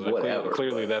 whatever.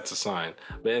 Clearly, but- that's a sign.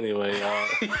 But anyway,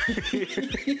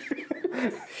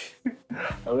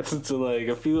 I listened to like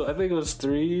a few. I think it was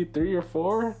three or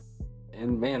four,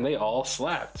 and man, they all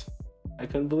slapped. I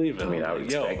couldn't believe it. I mean, I I'm would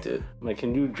like, yo, expect it. I'm like,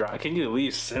 can you at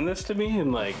least send this to me?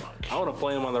 And like, I want to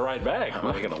play them on the right bag. I'm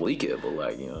not gonna leak it, but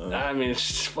like, you know. I mean,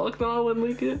 fuck no, I wouldn't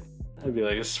leak it. I'd be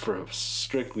like, it's for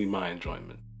strictly my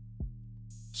enjoyment.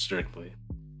 Strictly.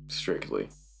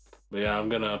 But yeah, I'm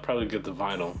gonna probably get the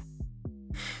vinyl.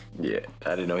 Yeah,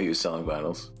 I didn't know he was selling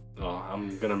vinyls. Oh,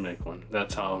 I'm gonna make one.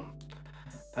 That's how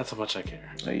much I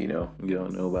care. You know, you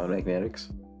don't know about magnetics.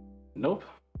 Nope.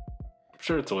 I'm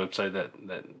sure it's a website that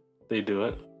they do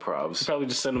it. Probs. Probably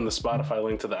just send them the Spotify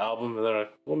link to the album, and they're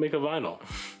like, "We'll make a vinyl."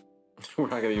 We're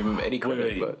not gonna give him any credit,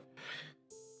 Wait. but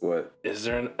what? Is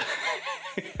there an?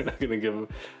 You're not gonna give them.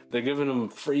 They're giving them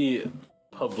free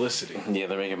publicity. Yeah,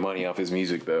 they're making money off his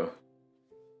music though.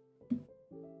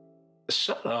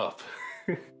 Shut up.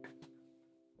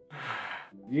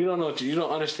 You don't know. You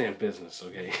don't understand business,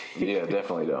 okay? Yeah,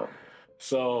 definitely don't.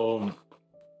 So,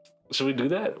 should we do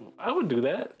that? I would do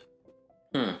that.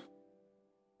 Hmm.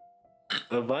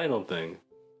 A vinyl thing.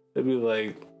 It'd be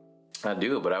like, I'd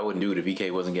do it, but I wouldn't do it if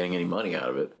EK wasn't getting any money out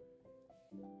of it.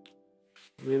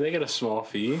 I mean, they get a small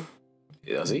fee.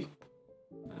 Does he?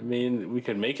 I mean, we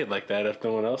could make it like that if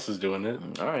no one else is doing it.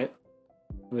 All right.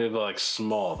 Maybe like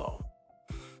small though.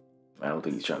 I don't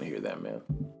think he's trying to hear that, man.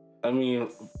 I mean,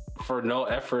 for no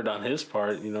effort on his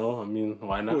part, you know. I mean,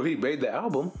 why not? Well, he made the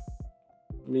album.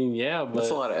 I mean, yeah, but That's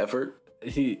a lot of effort.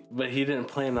 he didn't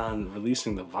plan on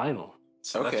releasing the vinyl.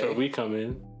 So that's Okay. where we come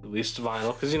in. Release the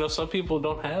vinyl because you know some people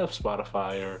don't have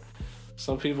Spotify or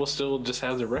some people still just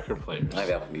have their record players. I have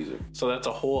Apple Music. So that's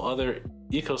a whole other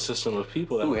ecosystem of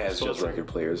people that Who we're has supposed just to- record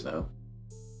players now?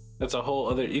 That's a whole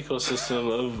other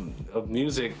ecosystem of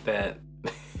music that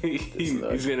he's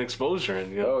getting exposure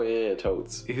in. You know? Oh yeah,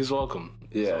 totes. He's welcome.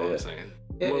 That's Yeah, all yeah. I'm saying.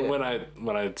 Yeah, when, yeah.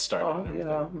 when I start. Oh and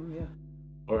yeah, everything. yeah.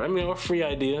 Or I mean, or free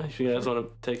idea if you guys want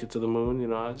to take it to the moon. You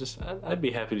know, I'd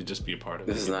be happy to just be a part of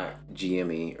it. This is not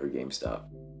GME or GameStop.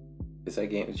 Is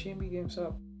that GME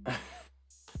GameStop?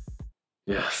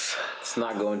 Yes. It's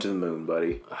not going to the moon,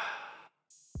 buddy.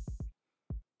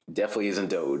 Definitely isn't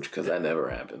Doge because that never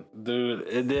happened. Dude,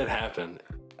 it did happen.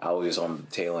 I was just on the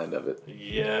tail end of it.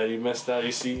 Yeah, you messed out.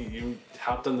 You see, you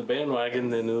hopped on the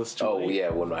bandwagon and it was too Oh late. yeah,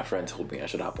 when my friend told me I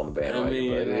should hop on the bandwagon. I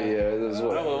mean, but, yeah, it was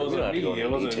whatever. it We wasn't don't have to go me. into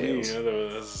It wasn't me. details. It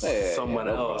was Yeah, someone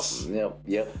no else problem.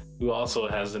 Yep. who also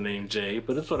has the name Jay,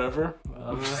 but it's whatever.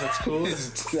 That's cool.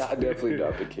 It's not definitely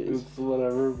not the case. It's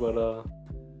whatever, but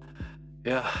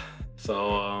yeah.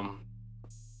 So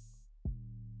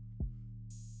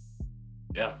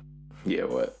yeah, Yeah,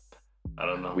 what? I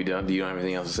don't know. We done? Do you have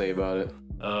anything else to say about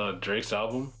it? Drake's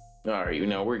album All right, you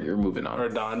know you're moving on. or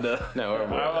Donda? No, I'm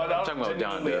talking about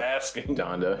genuinely Donda. Asking.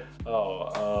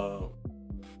 Donda.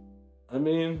 I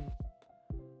mean,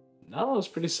 no, it's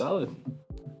pretty solid.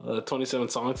 27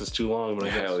 songs is too long, but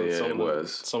I guess Hell with yeah, some it of the,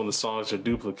 was. Some of the songs are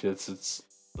duplicates. It's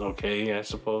okay, I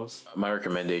suppose. My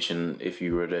recommendation, if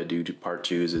you were to do part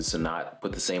twos, is to not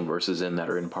put the same verses in that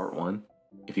are in part one.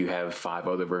 If you have 5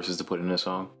 other verses to put in a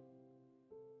song,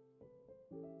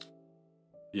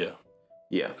 Yeah,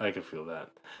 yeah, I can feel that.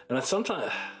 And I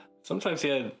sometimes he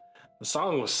had the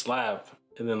song was slap,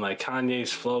 and then like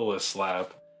Kanye's flow was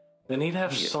slap. Then he'd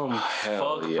have some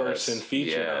hell fuck yes, person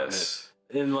featured on it, yes.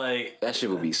 and like That shit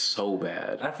would be so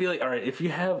bad. I feel like all right, if you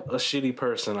have a shitty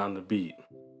person on the beat,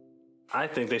 I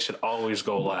think they should always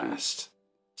go last,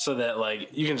 so that like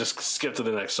you can just skip to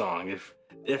the next song. If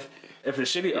it's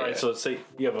shitty, all right. So let's say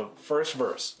you have a first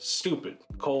verse, stupid,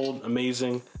 cold,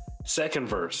 amazing. Second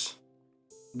verse,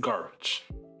 garbage,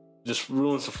 just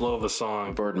ruins the flow of the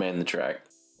song. Birdman the track.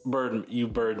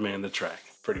 Birdman the track,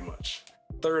 pretty much.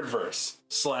 Third verse,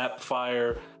 slap,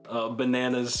 fire,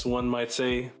 bananas, one might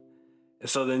say.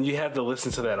 So then you have to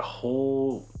listen to that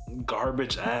whole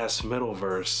garbage ass middle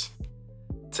verse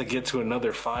to get to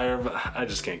another fire. But I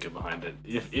just can't get behind it.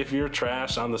 If you're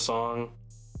trash on the song,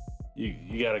 you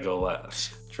gotta go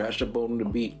last. Trash up on the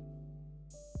beat.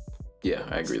 Yeah,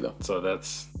 I agree though. So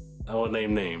I won't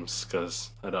name names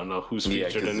because I don't know who's Yeah,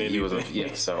 featured in because he was. anything.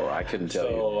 Yeah, so I couldn't tell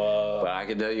you. So But I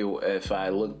can tell you if I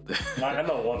looked. I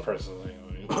know one person.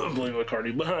 Believe what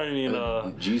Cardi, but I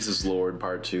mean, Jesus Lord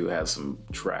Part 2 has some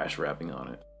trash rapping on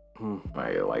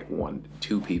it. Like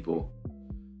 2 people.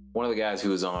 One of the guys who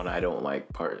was on I don't like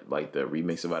the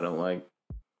remix of I don't like.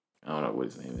 I don't know what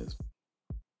his name is.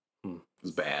 It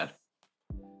was bad.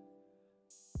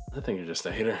 I think you're just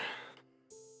a hater.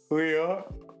 We are.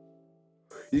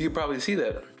 You could probably see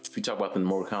that if you talk about the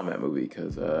Mortal Kombat movie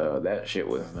because that shit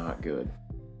was not good.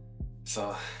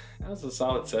 So that was a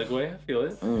solid segue. I feel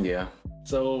it. Yeah.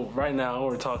 So right now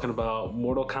we're talking about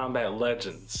Mortal Kombat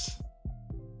Legends,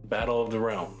 Battle of the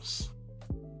Realms.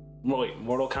 Wait,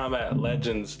 Mortal Kombat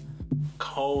Legends :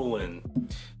 Battle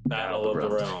of the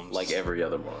Realms. Like every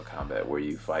other Mortal Kombat where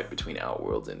you fight between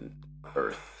Outworld and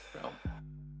Earth realm.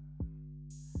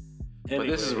 But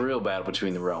this is a real battle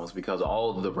between the realms because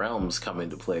all of the realms come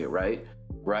into play, right?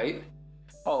 Right?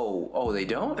 Oh, they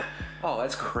don't? Oh,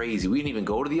 that's crazy. We didn't even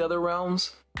go to the other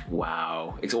realms?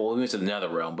 Wow. Well, we went to the Nether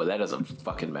realm, but that doesn't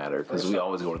fucking matter because we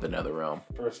always go to the Nether realm.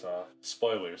 First off,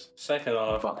 spoilers. Second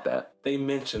off, Fuck that. they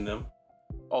mentioned them.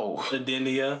 Oh,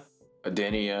 Adenia,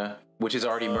 which is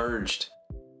already merged.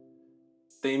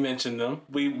 they mentioned them.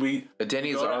 We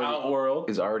Adenia go to Outworld.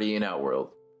 is already in Outworld.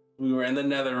 We were in the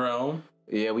Nether Realm.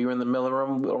 Yeah, we were in the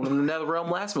Nether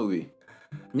realm last movie.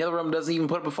 Nether realm doesn't even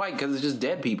put up a fight because it's just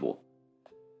dead people.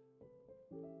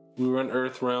 We were in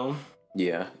Earth Realm.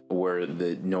 Yeah, where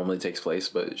it normally takes place,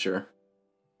 but sure.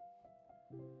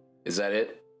 Is that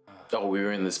it? Oh, we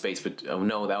were in the space, but oh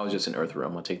no, that was just an Earth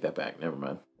realm. I'll take that back. Never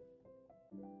mind.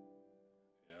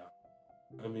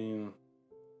 Yeah. I mean,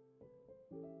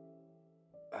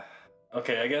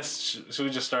 okay, I guess should we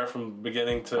just start from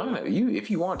beginning to? I don't know. If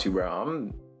you want to,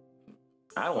 bro.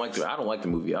 I don't like the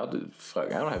movie. I don't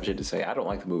have shit to say. I don't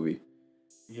like the movie.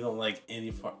 You don't like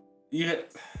any part.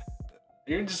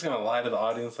 You're just gonna lie to the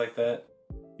audience like that?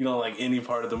 You don't like any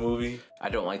part of the movie, I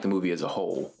don't like the movie as a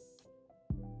whole.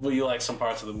 but you like some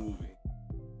parts of the movie.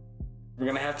 We're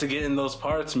gonna have to get in those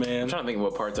parts, man. I'm trying to think of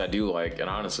what parts I do like, and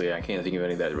honestly, I can't think of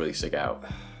any that really stick out.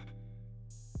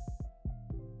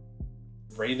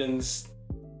 Raiden's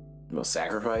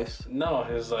Sacrifice? no,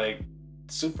 his like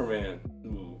Superman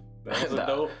move. That was a Nah.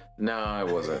 dope. No,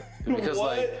 it wasn't. Because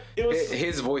What? like It was-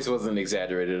 his voice wasn't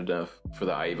exaggerated enough for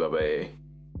the Aibabe.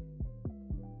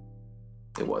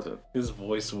 It wasn't. His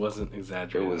voice wasn't It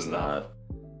exaggerated. was enough.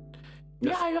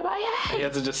 not. He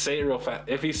had to just say it real fast.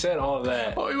 If he said all of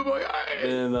that,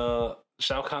 then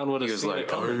Shao Kahn would He have was seen like, it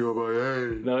coming.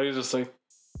 Aibabe. No, he was just like,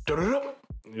 "Da-da-da."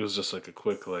 It was just like a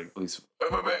quick like,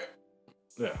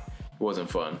 yeah. It wasn't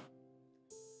fun.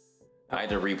 I had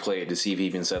to replay it to see if he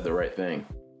even said the right thing.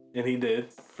 And he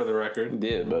did, for the He record.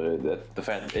 did, but the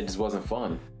fact it just wasn't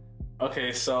fun.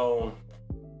 Okay, so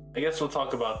I guess we'll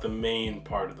talk about the main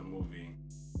part of the movie.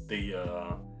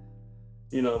 The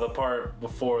the part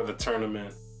before the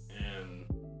tournament and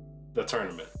the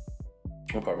tournament.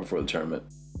 What part before the tournament?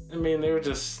 I mean, they were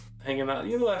just hanging out.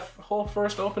 You know that whole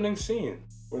first opening scene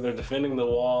where they're defending the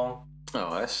wall,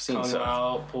 Oh, that scene hung sucked.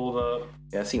 out, pulled up,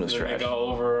 Yeah, that scene was then they trash. go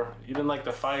over. You didn't like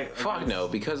the fight? Fuck no,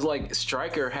 because like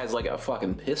Stryker has like a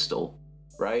fucking pistol,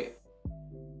 right?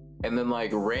 And then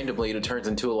like randomly it turns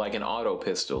into like an auto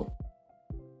pistol.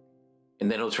 And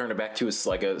then he'll turn it back to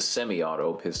like a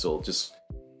semi-auto pistol, just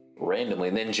randomly.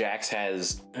 And then Jax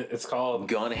has It's called.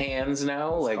 gun hands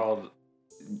now, It's like called.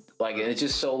 and it's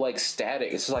just so like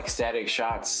static. It's just like static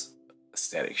shots,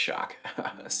 static shock,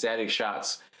 static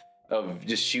shots of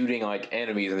just shooting like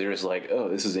enemies, and they're just like, oh,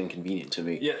 this is inconvenient to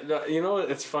me. Yeah, you know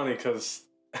it's funny because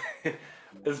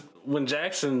when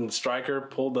Jackson Stryker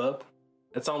pulled up,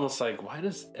 it's almost like, why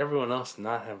does everyone else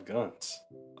not have guns?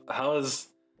 How is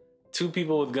two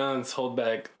people with guns hold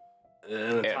back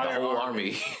an entire whole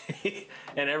army.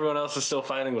 and everyone else is still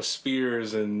fighting with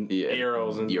spears and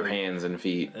arrows and your hands and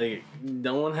feet. Like,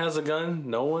 no one has a gun.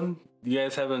 No one. You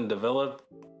guys haven't developed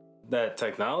that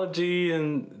technology,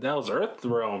 and that was Earth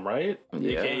realm, right?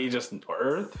 Yeah. AKA just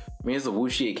Earth. I mean, it's the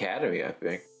Wuxi Academy, I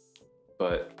think.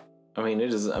 But I mean,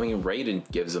 it is. I mean,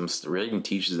 Raiden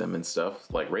teaches them and stuff.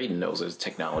 Like Raiden knows there's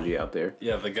technology out there.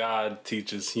 Yeah, the god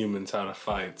teaches humans how to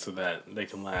fight so that they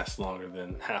can last longer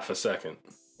than half a second.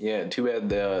 Yeah. Too bad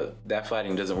that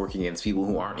fighting doesn't work against people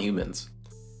who aren't humans.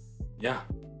 Yeah,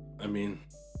 I mean,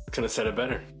 couldn't have said it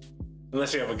better.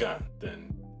 Unless you have a gun, then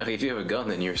Okay, if you have a gun,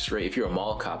 then you're straight. If you're a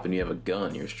mall cop and you have a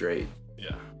gun, you're straight.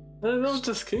 yeah. No,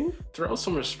 just can you throw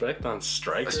some respect on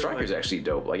Stryker? Striker's actually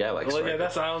dope. Like I like. Well, Stryker. yeah,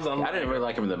 that's how I'm I didn't really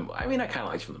like him in the. I mean, I kind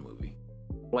of liked him in the movie.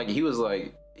 Like he was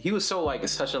so like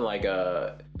such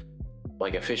a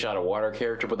fish out of water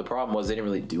character. But the problem was they didn't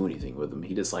really do anything with him.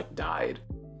 He just like died.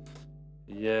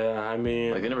 Yeah, I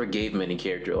mean, Like they never gave him any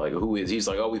character. Like who is? He's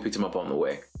like, oh, we picked him up on the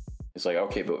way. It's like,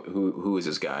 okay, but who is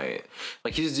this guy?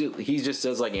 Like he just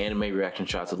does like anime reaction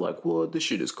shots of like, well, this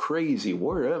shit is crazy.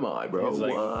 Where am I, bro? he's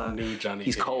like What? new Johnny.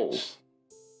 He's Cage. cold.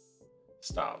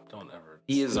 Stop! Don't ever.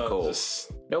 He is no, cold.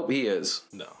 just- Nope, he is.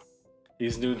 no.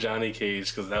 He's new Johnny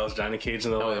Cage because that was Johnny Cage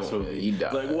in the last movie. he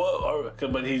died. Like what?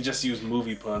 But he just used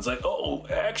movie puns. Like, oh,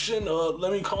 action!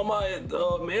 Let me call my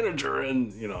manager,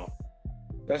 and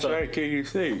That's right,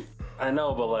 KUC. I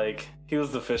know, but like he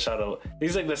was the fish out of.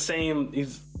 He's like the same.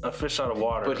 He's a fish out of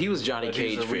water. But he was Johnny But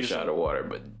he's Cage, a fish reason- out of water.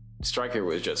 But Stryker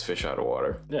was just fish out of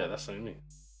water. Yeah, that's what I mean.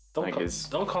 Like it's-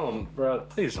 Don't call him, bro.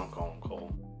 Please don't call him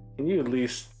Cole. Can you at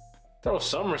least throw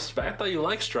some respect? I thought you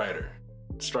liked Striker.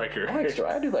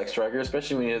 I do like Stryker,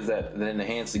 especially when he has that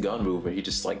enhanced gun move where he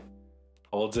just like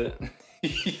Holds it.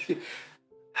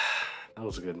 That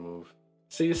was a good move.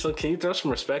 See, so can you throw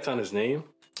some respect on his name?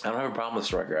 I don't have a problem with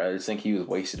Stryker. I just think he was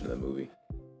wasted in the movie.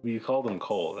 You called him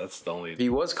Cole. That's the only. He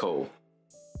was cold.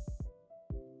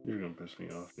 You're gonna piss me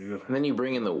off, dude. And then you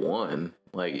bring in the one.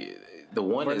 Like the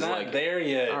one We're is not like there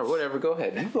yet. all right, whatever. Go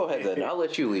ahead. You go ahead then. I'll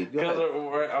let you lead. Go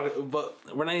Because ahead. but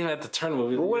we're not even at the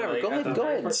tournament. Well, whatever. Like, Go at ahead. the Go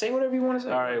very ahead. first- Say whatever you want to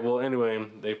say. All right. Well, anyway,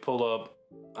 they pull up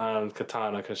on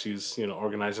Katana because she's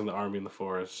organizing the army in the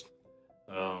forest.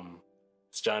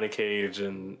 It's Johnny Cage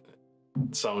and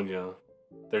Sonya.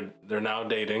 They're now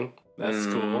dating. That's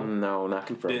cool. No, not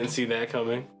confirmed. Didn't see that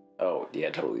coming. Oh yeah,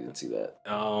 totally didn't see that.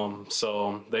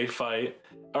 So they fight.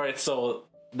 All right. So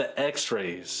the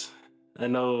X-rays. I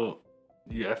know.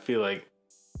 I feel like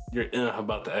you're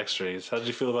about the X-rays. How did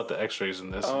you feel about the X-rays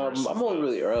in this? versus I'm only the-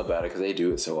 really early about it because they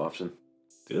do it so often.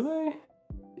 Do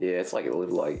they? Yeah, it's like a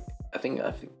little like I think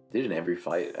they did in every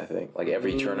fight. I think like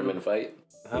every tournament fight.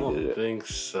 I They did don't it. think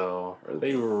so. Really?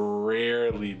 They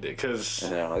rarely did because I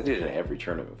know they did it in every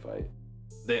tournament fight.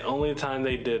 the only time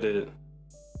they did it,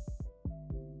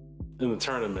 in the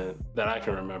tournament that I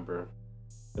can remember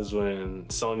is when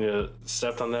Sonya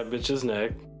stepped on that bitch's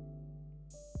neck.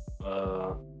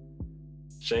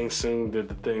 Shang Tsung did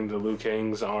the thing to Liu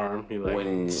Kang's arm. He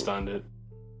stunned it.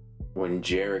 When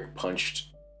Jarek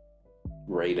punched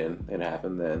Raiden, it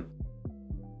happened then.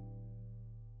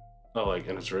 Oh, like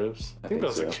in his ribs? I think that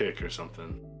was a kick or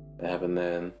something. It happened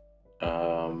then.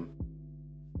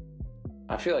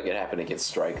 I feel like it happened against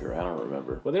Stryker. I don't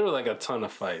remember. Well, there were like a ton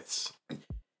of fights.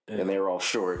 And they were all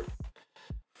short.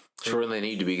 Shorter than they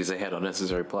need to be because they had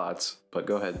unnecessary plots. But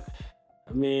go ahead.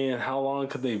 I mean, how long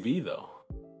could they be though?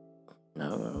 I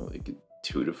don't know, like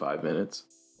 2 to 5 minutes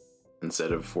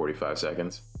instead of 45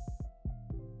 seconds.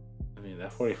 I mean,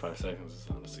 that 45 seconds is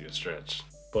honestly a stretch.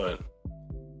 But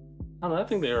I don't know, I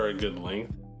think they were a good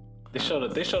length. They showed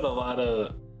a lot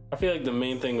of. I feel like the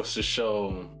main thing was to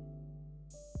show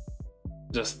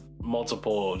just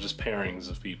multiple pairings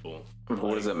of people.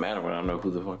 What does it matter when I don't know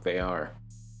who the fuck they are?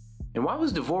 And why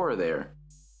was Devora there?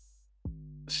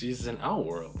 She's in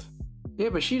Outworld. Yeah,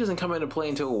 but she doesn't come into play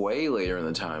until way later in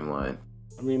the timeline.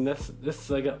 I mean, this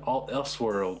like an all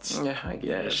Elseworlds. Yeah, I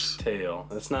guess. Tale.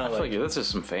 It's not like that's just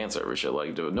some fan service shit.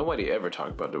 Like, nobody ever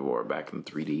talked about Devora back in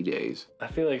 3D days. I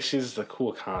feel like she's a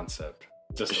cool concept.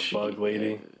 Just a bug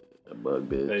lady. A bug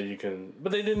bitch. That you can.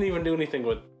 But they didn't even do anything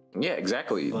with. Yeah,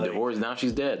 exactly. Like, Devora's now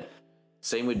she's dead.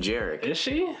 Same with Jarek. Is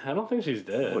she? I don't think she's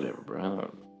dead. Whatever, bro. I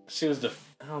don't. She was I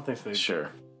don't think so. Sure.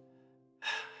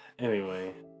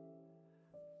 Anyway.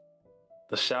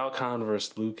 The Shao Kahn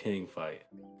versus Liu Kang fight.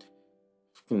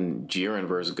 Jiren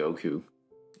versus Goku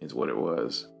is what it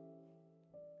was.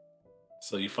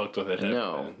 So you fucked with it?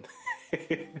 No.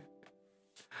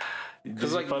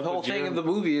 Because like the whole thing of the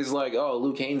movie is like, oh,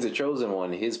 Liu Kang's the chosen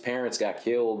one. His parents got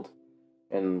killed,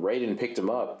 and Raiden picked him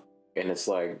up, and it's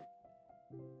like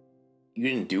you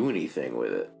didn't do anything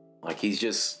with it. Like he's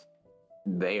just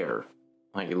there.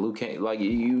 Like Liu Kang, like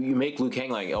you make Liu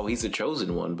Kang like, oh, he's the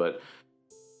chosen one, but.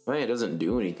 Well, it doesn't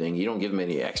do anything. You don't give him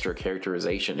any extra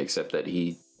characterization except that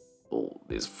he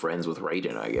is friends with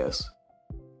Raiden, I guess.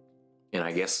 And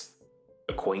I guess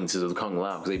acquaintances with Kung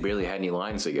Lao because they barely had any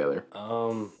lines together.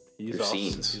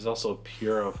 He's also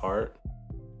pure of heart.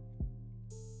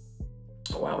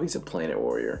 Wow, he's a planet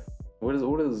warrior. What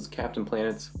is Captain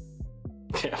Planet's?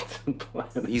 Captain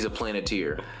Planet. He's a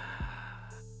planeteer.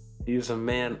 He's a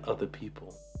man of the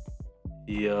people.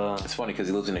 It's funny because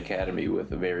he lives in an academy with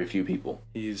very few people.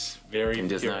 He's very and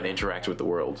does not interact with the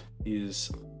world.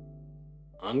 He's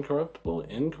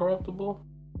incorruptible.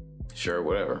 Sure,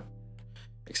 whatever.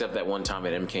 Except that one time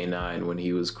at MK9 when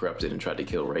he was corrupted and tried to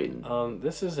kill Raiden.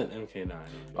 This isn't MK9.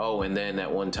 Oh, and then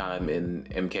that one time in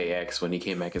MKX when he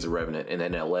came back as a Revenant, and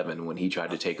then 11 when he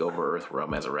tried to take over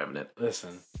Earthrealm as a Revenant.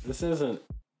 Listen, this isn't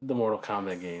the Mortal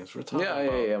Kombat games. We're talking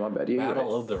about my bad. Yeah,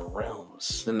 Battle of the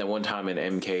Realms. Then that one time in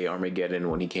MK Armageddon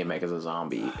when he came back as a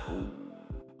zombie.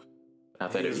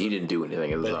 Not that he didn't do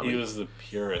anything as a zombie. He was the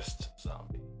purest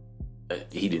zombie.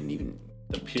 He didn't even.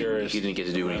 The purest. He didn't get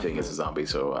to do anything as a zombie,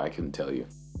 so I couldn't tell you.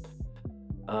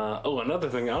 Another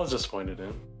thing I was disappointed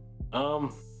in.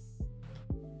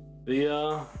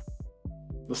 The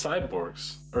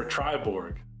cyborgs or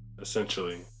Triborg,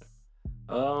 essentially.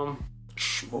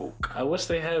 Smoke. I wish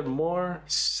they had more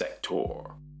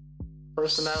Sector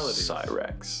personalities.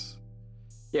 Cyrex.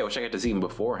 Yeah, I wish I got to see him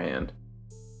beforehand.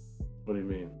 What do you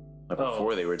mean? Like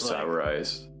before they were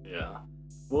cyberized. Yeah.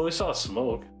 Well, we saw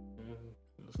Smoke.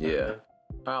 Yeah.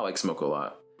 I like Smoke a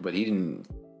lot, but he didn't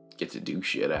get to do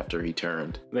shit after he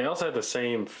turned. They also had the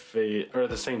same face or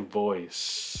the same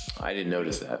voice. I didn't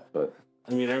notice that, but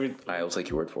I mean, I'll take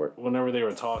your word for it. Whenever they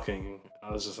were talking,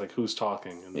 I was just like, "Who's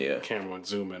talking?" And the camera would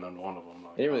zoom in on one of them.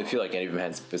 Like, I didn't really feel like any of them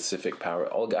had specific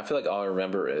power. I feel like all I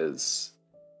remember is,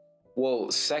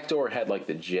 well, Sector had like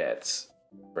the jets,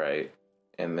 right?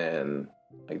 And then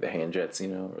like the hand jets,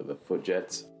 or the foot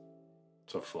jets.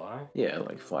 To fly? Yeah,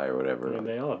 like fly or whatever. I mean,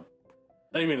 they all.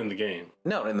 I mean, in the game.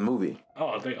 No, in the movie.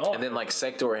 Oh, they all. And then like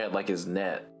Sector had like his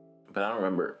net, but I don't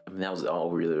remember. I mean, that was all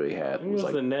we really had. I think it was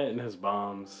like, the net and his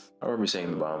bombs. I remember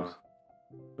saying the bombs.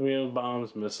 I mean, it was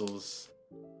bombs, missiles.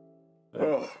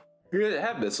 Oh, he doesn't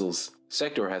have missiles.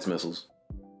 Sector has missiles.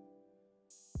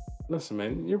 Listen,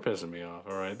 man, you're pissing me off.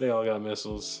 All right, they all got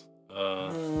missiles.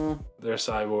 They're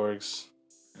cyborgs,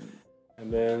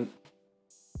 and then.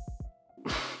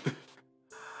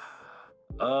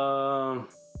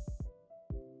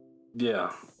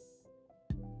 Yeah.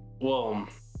 Well,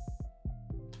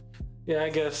 yeah, I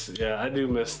guess, I do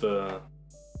miss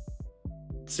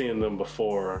seeing them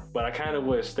before, but I kind of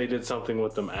wish they did something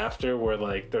with them after where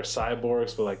like they're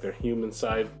cyborgs, but like their human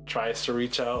side tries to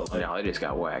reach out. Like, no, they just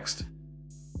got waxed.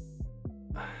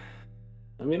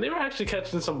 I mean, they were actually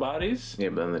catching some bodies. Yeah,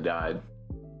 but then they died.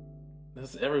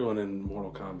 That's everyone in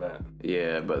Mortal Kombat.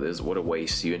 Yeah, but what a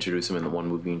waste. You introduce them in the one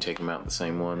movie and take them out in the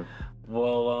same one.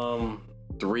 Well,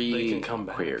 they 3 can come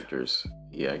back. characters.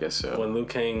 Yeah, I guess so. When Liu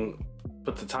Kang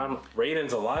put the time,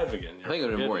 Raiden's alive again. I think it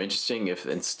would have been more interesting if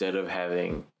instead of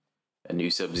having a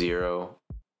new Sub-Zero,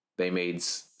 they made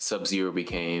Sub-Zero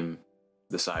became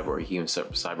the cyborg. He was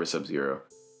Cyber Sub-Zero.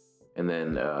 And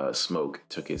then Smoke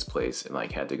took his place and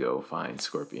like had to go find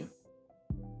Scorpion.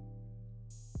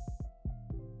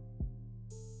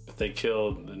 If they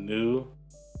killed the new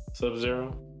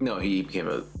Sub-Zero? No, he became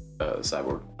a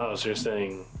cyborg. Oh, so you're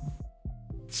saying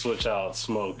switch out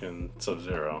Smoke and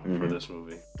Sub-Zero for this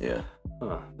movie? Yeah.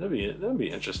 Huh, that'd be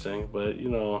interesting. But you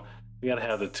know, we gotta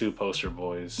have the 2 poster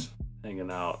boys hanging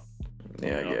out.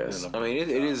 Yeah, I guess. I mean, it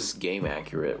is game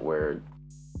accurate where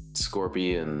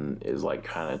Scorpion is like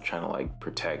kind of trying to like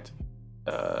protect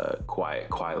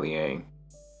Kuai Liang,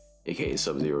 aka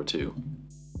Sub-Zero 2.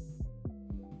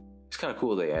 It's kind of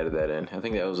cool they added that in. I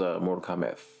think that was Mortal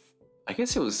Kombat. I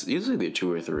guess it was usually the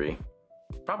 2 or 3,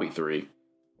 probably 3.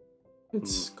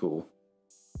 It's cool.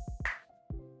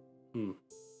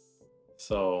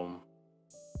 So,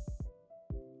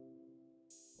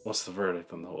 what's the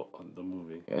verdict on the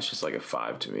movie? Yeah, it's just like a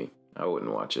 5 to me. I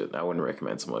wouldn't watch it. I wouldn't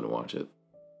recommend someone to watch it.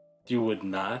 You would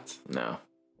not? No.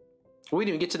 We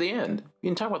didn't even get to the end. We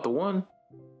didn't talk about the 1.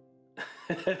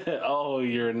 Oh,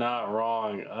 you're not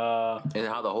wrong. And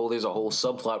how there's a whole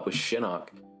subplot with Shinnok.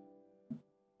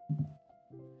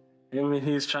 I mean,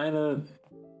 he's trying to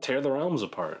tear the realms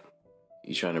apart.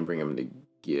 He's trying to bring them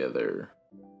together.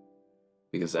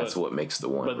 Because that's what makes the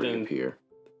 1 reappear.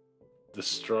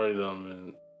 Destroy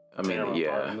them and tear them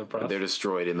apart in the process. They're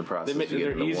destroyed in the process.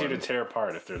 They're easier to tear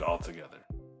apart if they're all together.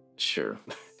 Sure.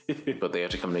 But they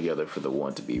have to come together for the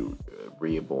 1 to be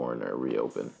reborn or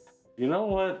reopened. You know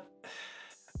what?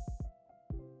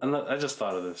 I just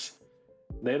thought of this.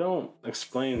 They don't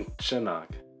explain Shinnok.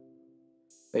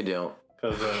 They don't.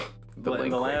 Because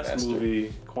in the last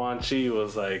movie, Quan Chi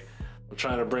was like, I'm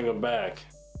trying to bring him back.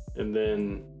 And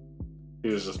then he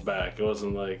was just back. It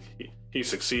wasn't like he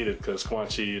succeeded because Quan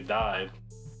Chi died.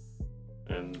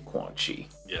 And Quan Chi.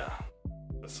 Yeah.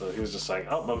 So he was just like,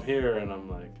 oh, I'm here. And I'm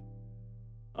like,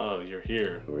 oh, you're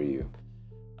here. Who are you?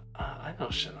 I know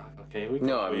Shinnok, okay?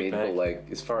 No, I mean, but like,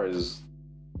 as far as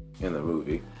in the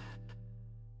movie.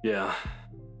 Yeah.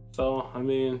 So, I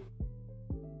mean,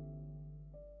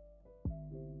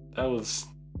 that was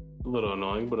a little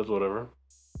annoying, but it's whatever.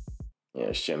 Yeah,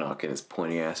 Shinnok and his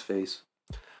pointy ass face.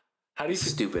 How do you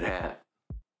stupid hat?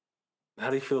 How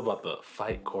do you feel about the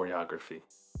fight choreography?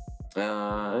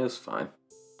 It's fine.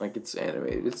 Like, it's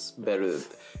animated. It's better.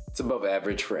 It's above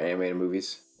average for animated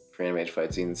movies. For animated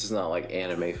fight scenes, it's not like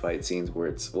anime fight scenes where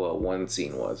it's one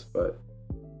scene was, but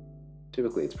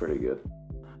typically it's pretty good.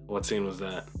 What scene was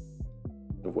that?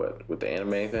 What, with the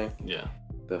anime thing? Yeah.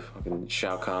 The fucking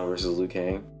Shao Kahn versus Liu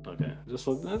Kang. Okay. I just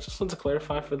want to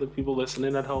clarify for the people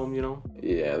listening at home, you know?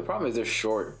 Yeah, the problem is they're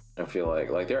short. I feel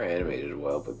like they're animated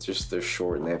well, but just they're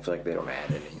short and they feel like they don't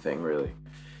add anything really.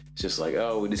 It's just like,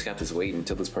 oh, we just got this wait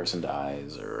until this person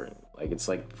dies, or like it's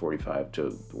like 45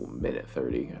 to minute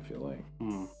 30. I feel like.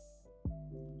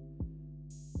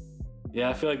 Yeah,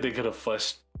 I feel like they could have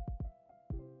fleshed.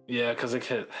 Yeah, because they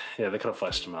could have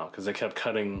fleshed them out because they kept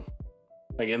cutting.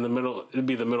 Like in the middle, it'd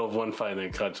be the middle of one fight and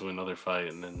then cut to another fight,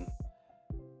 and then.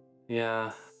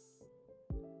 Yeah.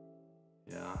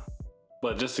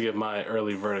 But just to give my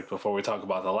early verdict before we talk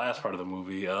about the last part of the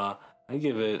movie, I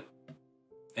give it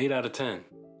 8 out of 10.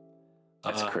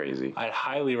 That's crazy. I'd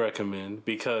highly recommend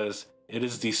because it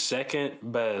is the second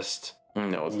best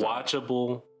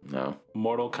watchable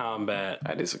Mortal Kombat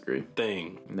I disagree.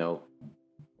 thing. No.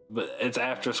 But it's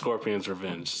after Scorpion's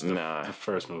Revenge, the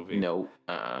first movie. No.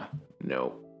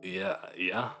 No.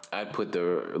 Yeah. I'd put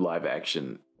the live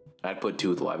action. I'd put 2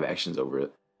 of the live actions over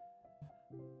it.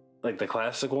 Like the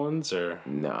classic ones, or?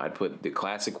 No, I'd put the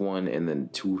classic one and then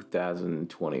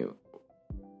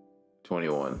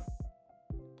 2021.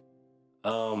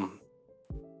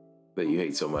 That you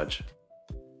hate so much.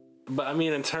 But I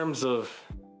mean, in terms of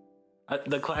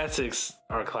the classics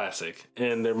are classic,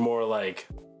 and they're more like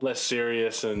less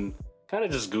serious and kind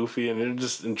of just goofy, and they're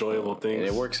just enjoyable things. And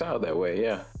it works out that way,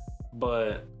 yeah.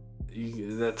 But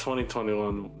that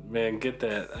 2021, man, get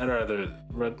that. I'd rather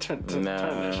turn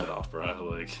that shit off, bro.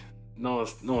 Like no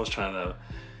one's trying to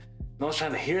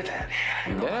hear that.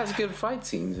 You know? That has good fight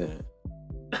scenes in it.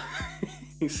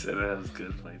 He said it has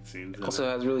good fight scenes. Also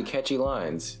has really catchy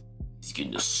lines. He's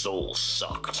getting his soul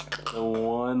sucked. The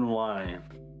one line.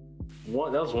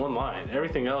 That was one line.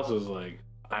 Everything else was like,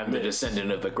 I'm the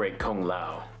descendant of the great Kung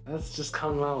Lao. That's just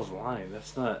Kung Lao's line.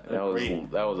 That's not That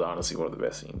was honestly one of the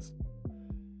best scenes.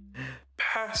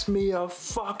 Pass me a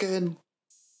fucking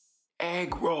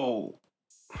egg roll.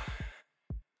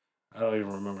 I don't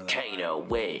even remember that. Kano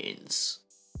wins.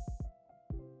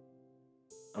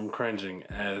 I'm cringing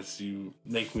as you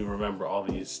make me remember all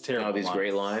these terrible All these lines.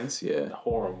 great lines, yeah.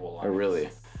 Horrible lines. Oh, really?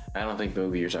 I don't think the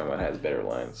movie you're talking about has better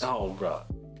lines. Oh, bro.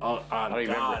 Oh, I don't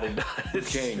even remember.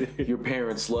 King, your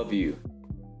parents love you.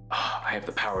 I have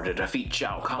the power to defeat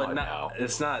Shao Kahn But now.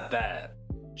 it's not that.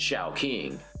 Shao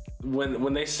King.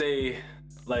 When they say,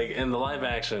 like, in the live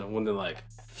action, when they're like,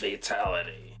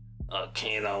 fatality,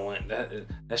 Kano went,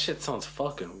 that shit sounds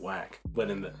fucking whack. But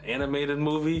in the animated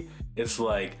movie, it's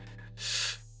like,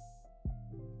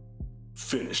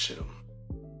 finish him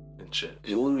and shit.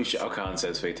 Literally, Shao Kahn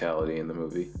says fatality in the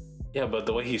movie. Yeah, but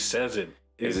the way he says it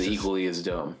Is it equally as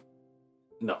dumb?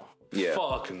 No. Yeah.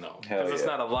 Fuck no. Hell Because it's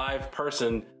yeah. not a live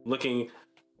person looking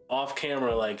off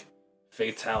camera like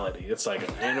fatality. It's like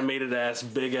an animated ass,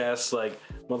 big ass, like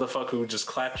motherfucker who just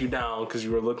clapped you down because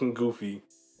you were looking goofy.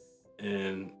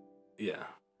 And yeah.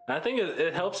 I think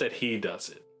it helps that he does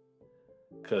it.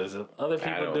 Because if other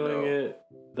people don't doing know.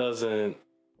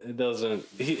 it doesn't.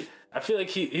 I feel like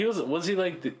he was he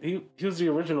like he was the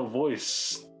original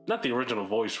voice, not the original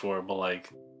voice for it, but like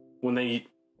when the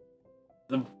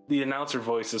announcer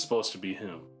voice is supposed to be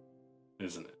him,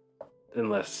 isn't it?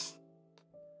 Unless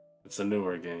it's the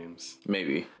newer games.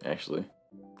 Maybe, actually.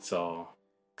 So,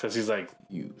 because he's like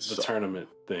You the suck. tournament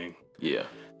thing. Yeah.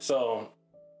 So,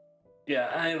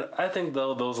 yeah, I think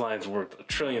though those lines worked a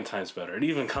trillion times better. And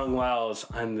even Kung Lao's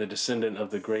 "I'm the descendant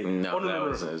of the great." No, that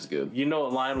wasn't as good. You know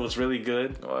what line was really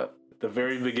good? What? The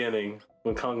very beginning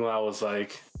when Kung Lao was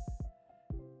like,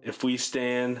 "If we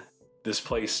stand, this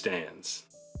place stands,"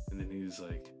 and then he was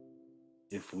like,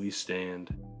 "If we stand,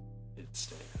 it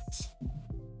stands."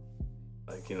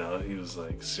 Like, you know, he was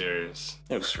like serious.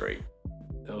 It was straight.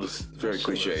 It was Very that shit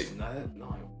cliche. was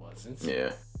no, it wasn't.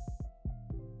 Yeah.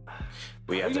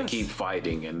 We have to keep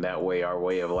fighting, and that way our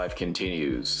way of life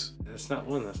continues. That's not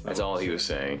one. That's not That's what all he was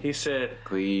saying. He said,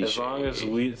 Cliche. as long as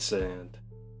we stand,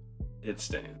 it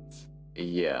stands.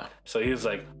 Yeah. So he was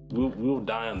like, we'll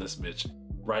die on this bitch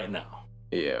right now.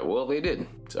 Yeah, well, they did.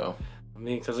 So, I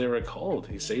mean, because they were cold.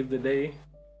 He saved the day.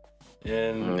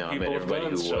 And no, I people mean, with everybody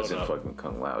guns who showed wasn't up. fucking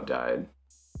Kung Lao died.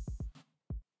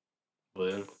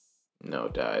 Lived. No,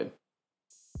 died.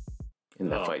 In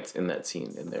that Oh. fight, in that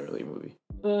scene in the early movie.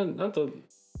 Not the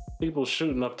people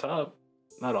shooting up top.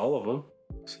 Not all of them.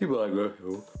 People like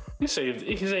that. He saved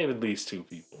at least 2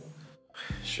 people.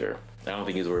 Sure. I don't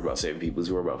think he's worried about saving people.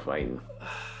 He's worried about fighting.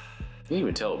 He didn't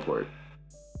even teleport.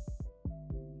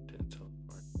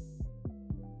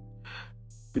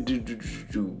 Didn't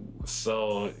teleport.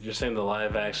 So you're saying the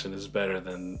live action is better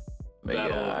than But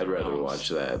Battle yeah, of I'd the rather Realms? watch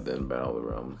that than Battle of the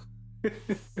Realms.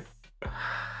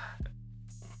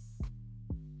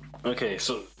 Okay,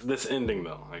 so this ending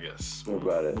though, I guess. What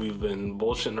about it? We've been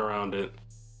bullshitting around it.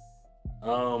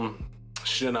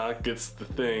 Shinnok gets the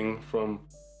thing from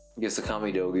Gets the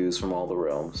Kami Dogus from all the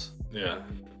realms. yeah.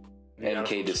 He got it NK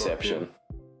from Deception. Scorpion.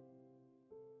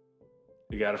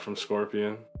 He got it from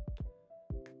Scorpion.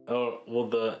 Oh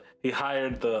well, he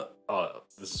hired the. Oh,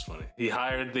 this is funny. He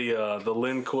hired the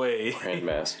Lin Kuei.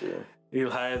 Grandmaster. He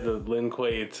hired the Lin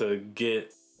Kuei to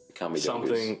get Kami Dogus.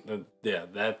 something.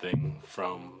 That thing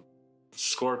from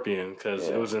Scorpion because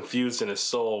Yeah. it was infused in his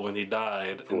soul when he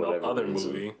died in the whatever other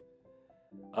reason. movie.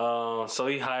 So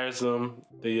he hires them.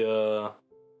 The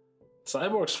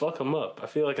cyborgs fuck him up. I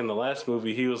feel like in the last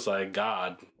movie he was like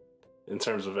God in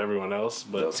terms of everyone else,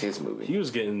 but That was his movie. he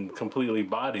was getting completely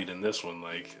bodied in this one,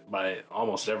 like by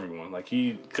almost everyone. Like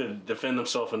he could defend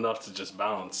himself enough to just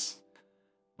bounce,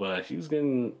 but he was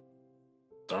getting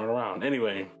thrown around.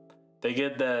 Anyway, they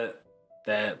get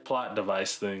that plot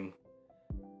device thing,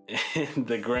 and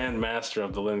the Grand Master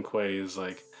of the Lin Kuei is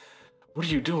like, "What are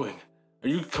you doing? Are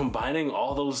you combining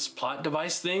all those plot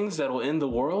device things that will end the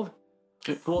world?"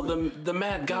 Well, the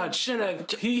Mad God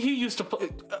Shinnok, he used to play.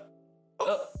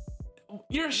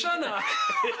 You're Shinnok.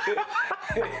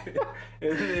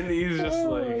 And then he's just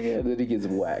like, yeah, then he gets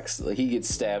waxed. Like, he gets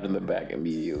stabbed in the back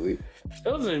immediately. it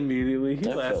wasn't immediately. He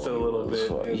That lasted felt a little like it was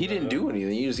bit. fun. He didn't do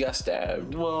anything. He just got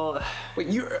stabbed. Well, Wait,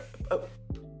 you're.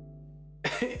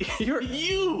 you're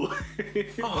you.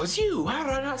 Oh, it's you. How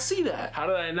did I not see that? How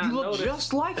did I not You look notice?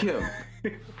 just like him.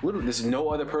 Literally, there's no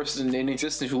other person in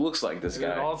existence who looks like this And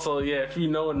guy. also, yeah, if you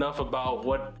know enough about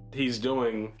what he's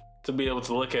doing to be able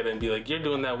to look at it and be like, you're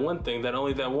doing that one thing that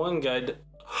only that one guy did.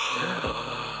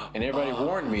 And everybody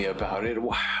warned me about it.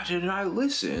 Why didn't I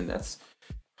listen?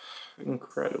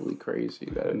 incredibly crazy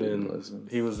that I And didn't then listen.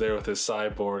 he was there with his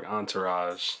cyborg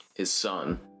entourage. His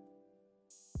son.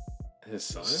 His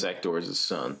son? Sector is his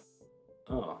son,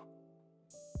 Oh.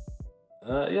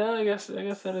 Yeah, I guess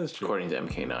that is true. according to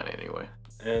MK9 anyway.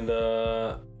 And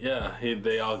yeah,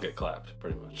 they all get clapped,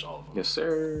 pretty much all of them. Yes,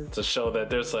 sir. To show that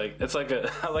there's like, it's like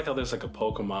I like how there's like a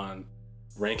Pokemon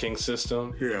ranking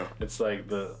system. Yeah. It's like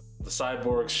the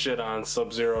cyborgs shit on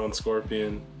Sub-Zero and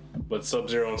Scorpion, but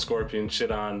Sub-Zero and Scorpion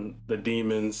shit on the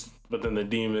demons, but then the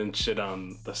demons shit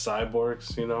on the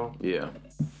cyborgs, you know? Yeah.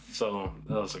 So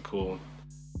that was a cool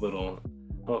little,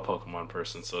 I'm a Pokemon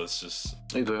person, so it's just,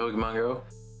 You play Pokemon Go?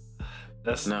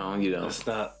 that's No, you don't. that's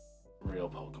not real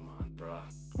Pokemon, bro.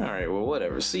 All right, well,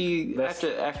 whatever. See, That's-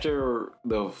 after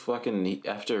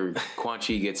Quan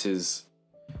Chi gets his,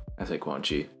 I say Quan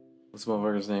Chi. What's the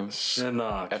motherfucker's name?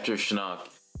 Shinnok. After Shinnok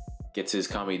gets his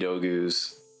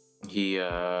Kamidogus, he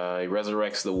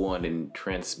resurrects the one and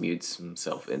transmutes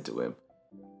himself into him.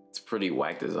 It's a pretty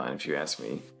whack design, if you ask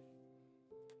me.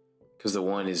 Because the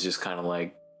one is just kind of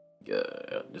like,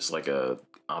 just like a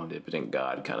omnipotent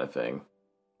god kind of thing.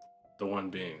 The one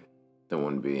being. The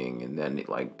one being, and then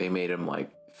like they made him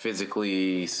like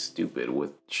physically stupid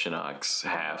with Shinnok's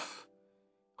half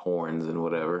horns and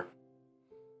whatever.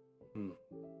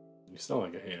 You sound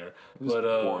like a hater. Just But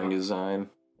boring design.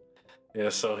 yeah,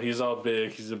 so he's all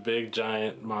big. He's a big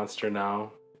giant monster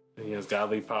now. He has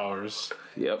godly powers.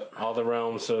 Yep. All the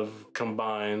realms have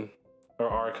combined or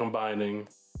are combining,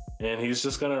 and he's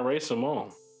just gonna erase them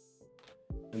all.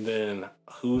 And then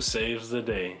who saves the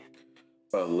day?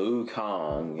 But Liu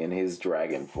Kang in his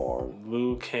dragon form.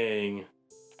 Liu Kang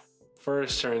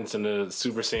first turns into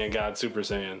Super Saiyan God Super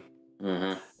Saiyan.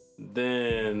 Mm-hmm.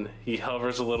 Then he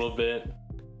hovers a little bit,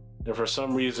 and for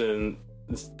some reason,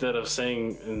 instead of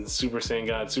saying in Super Saiyan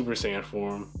God Super Saiyan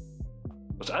form,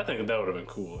 which I think that would have been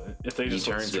cool if they He just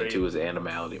went turns straight. into his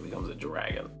animality and becomes a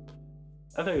dragon.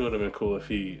 I think it would have been cool if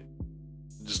he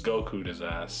just Goku'd his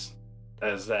ass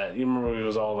as that. You remember he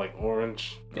was all like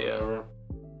orange, or Yeah. whatever.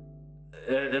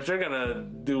 If they're gonna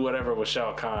do whatever with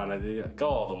Shao Kahn, go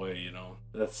all the way. You know,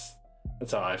 that's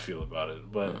how I feel about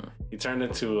it. But he turned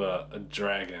into a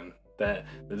dragon. That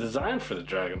the design for the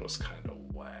dragon was kind of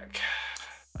whack.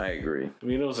 I agree. I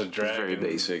mean, it was a It's dragon. very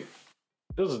basic.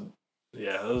 It was,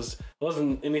 yeah, it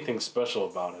wasn't anything special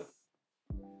about it.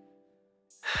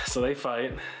 So they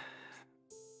fight.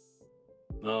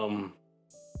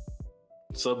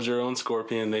 Sub-Zero and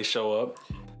Scorpion, they show up.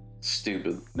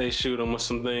 Stupid. They shoot him with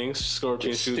some things.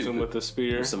 Scorpion It's shoots him stupid. with a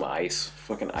spear. Some ice.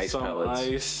 Fucking ice Some pellets.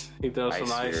 ice. He throws some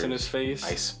Ice ice in spears. his face.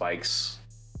 Ice spikes.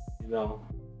 You know,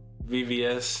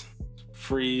 VVS,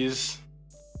 freeze.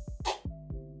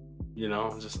 You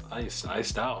know, just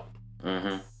iced out.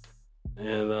 Mm-hmm.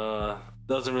 And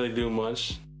doesn't really do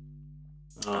much.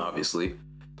 Obviously.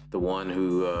 The one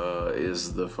who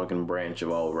is the fucking branch of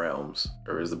all realms.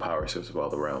 Or is the power source of all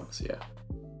the realms, yeah.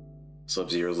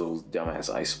 Sub-Zero's little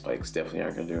dumbass ice spikes definitely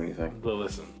aren't gonna do anything. But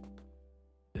listen,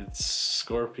 it's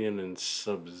Scorpion and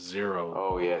Sub-Zero.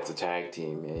 Oh yeah, it's a tag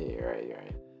team. Yeah, you're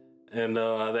right. And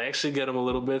they actually get him a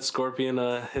little bit. Scorpion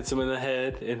hits him in the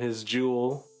head in his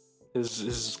jewel,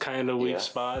 his kind of weak Yeah.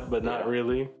 spot, but not Yeah.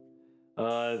 really.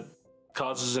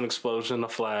 Causes an explosion, a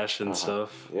flash, and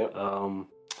stuff. Yep.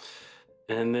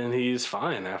 And then he's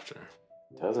fine after.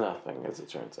 Does nothing, as it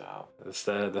turns out. That's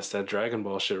that Dragon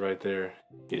Ball shit right there.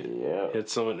 Yeah. Hit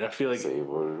someone. I feel like They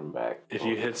ordered him back. if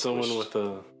you hit someone with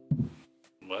a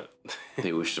what?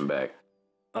 They wished him back.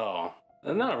 Oh,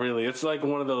 not really. It's like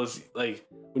one of those, like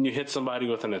when you hit somebody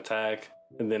with an attack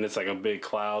and then it's like a big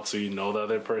cloud, so you know the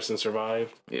other person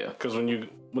survived. Yeah. Because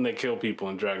when they kill people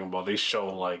in Dragon Ball, they show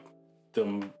like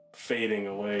them fading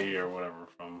away or whatever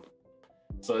from.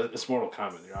 So it's Mortal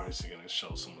Kombat. You're obviously gonna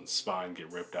show someone's spine get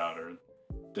ripped out or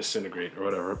disintegrate or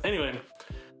whatever. Anyway,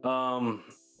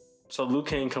 so Liu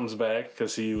Kang comes back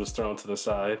because he was thrown to the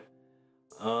side,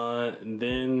 and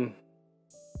then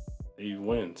he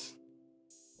wins.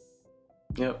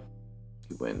 Yep.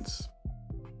 He wins.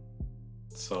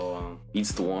 So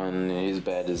Beats the one in his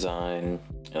bad design,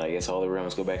 and I guess all the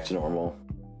realms go back to normal.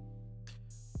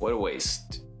 What a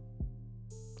waste.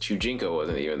 Chujinko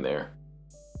wasn't even there.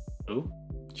 who?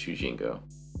 Chujinko.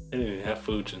 They didn't even have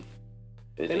Fujin.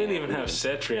 They didn't even have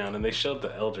Cetrion, and they showed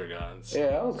the Elder Gods. Yeah,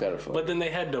 that was kind of fun. But then they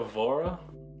had Devora.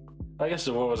 I guess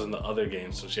Devora was in the other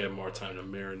game, so she had more time to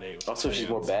marinate. With Also, the she's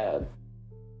more fans. bad.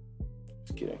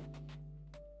 Just kidding.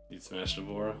 Need smash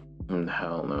Devora.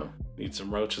 Hell no. Need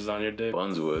some roaches on your dick.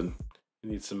 Buns would. You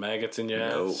need some maggots in your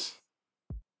Nope. ass.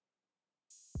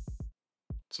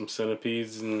 Some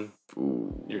centipedes in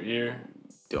Ooh, your ear.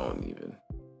 don't even.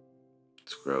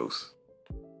 It's gross.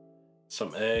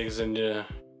 Some eggs in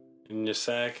in your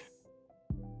sack.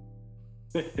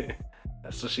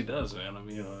 That's what she does, man. I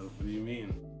mean, what do you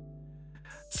mean?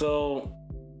 So,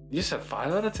 you said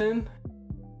 5 out of 10?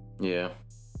 Yeah.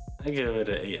 I give it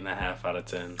an 8.5 out of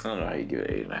 10. I don't know how you give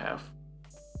it 8.5.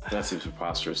 That seems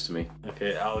preposterous to me.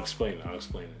 Okay, I'll explain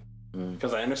it.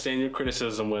 Because I understand your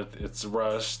criticism with it's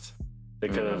rushed. They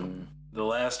could have, the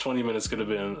last 20 minutes could have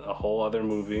been a whole other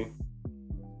movie.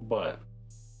 But,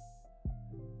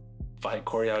 fight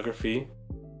choreography,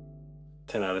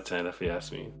 10 out of 10 if you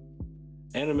ask me.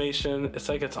 Animation, it's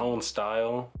like its own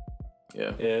style.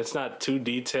 Yeah. It's not too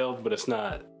detailed, but it's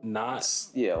not.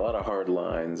 Yeah, a lot of hard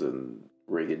lines and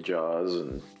rigged jaws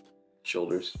and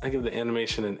shoulders. I give the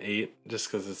animation an 8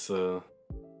 just because it's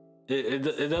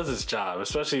it does its job,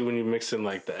 especially when you mix in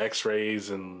like the X-rays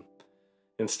and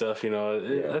stuff.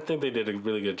 I think they did a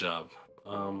really good job.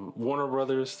 Warner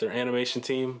Brothers, their animation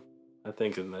team, I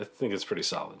think it's pretty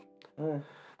solid.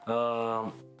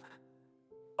 All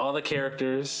the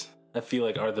characters I feel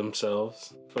like are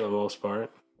themselves for the most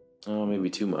part. Oh, maybe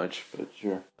too much, but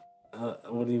sure.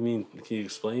 What do you mean? Can you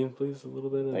explain, please, a little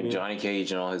bit? Like Johnny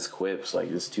Cage and all his quips, like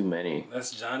there's too many.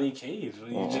 That's Johnny Cage.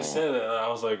 You just said it. I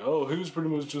was like, oh, he was pretty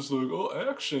much just like, oh,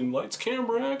 action, lights,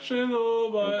 camera, action,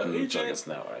 by agent. That's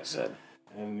not what I said.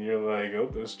 And you're like, oh,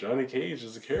 this Johnny Cage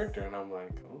is a character, and I'm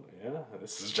like, oh yeah,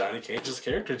 this is Johnny Cage's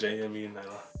character, Jay. I mean,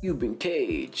 you've been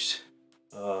caged.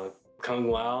 Kung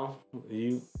Lao,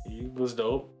 he was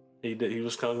dope. He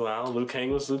was Kung Lao. Liu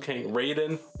Kang was Liu Kang.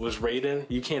 Raiden was Raiden.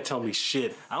 You can't tell me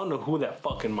shit. I don't know who that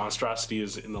fucking monstrosity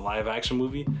is in the live action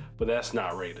movie, but that's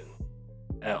not Raiden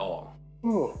at all.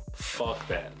 Oh, fuck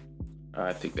that.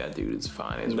 I think that dude is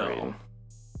fine as Raiden.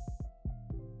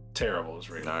 Terrible as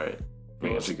Raiden. All right.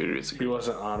 He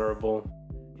wasn't honorable.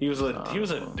 He was a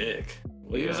dick.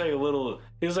 He was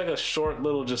like a short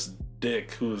little just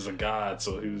dick who was a god.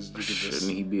 So he was.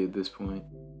 Shouldn't he be at this point?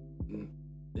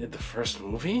 In the first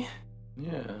movie?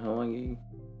 Yeah, how long he?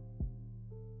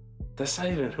 That's not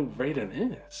even who Raiden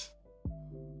is.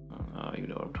 I don't even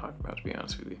know what I'm talking about, to be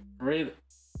honest with you. Raiden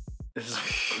is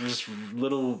this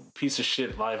little piece of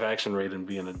shit live action Raiden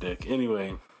being a dick.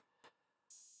 Anyway,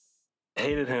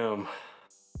 hated him.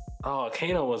 Oh,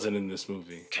 Kano wasn't in this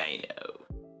movie. Kano.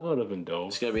 That would have been dope.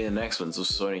 It's gotta be the next one so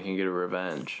Sonya can get a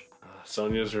revenge.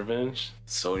 Sonya's revenge?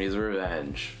 Sonya's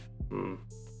revenge.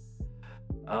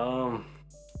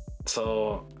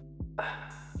 So,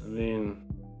 I mean,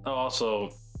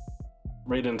 also,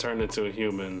 Raiden turned into a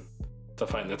human to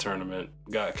fight in the tournament,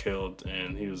 got killed,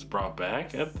 and he was brought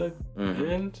back at the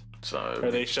end. So,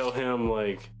 or they show him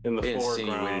like in the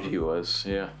foreground. He was,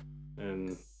 yeah,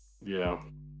 and yeah,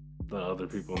 the other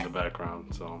people in the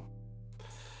background. So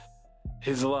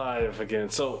he's alive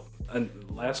again. So,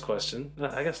 last question.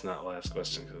 I guess not last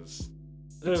question because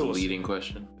it's a leading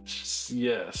question.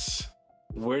 Yes.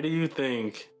 Where do you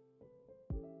think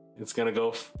it's gonna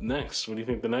go next? What do you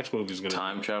think the next movie is gonna?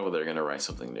 Time travel. They're gonna write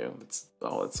something new. That's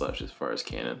all that's left as far as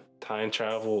canon. Time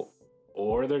travel,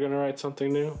 or they're gonna write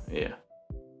something new. Yeah.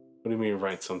 What do you mean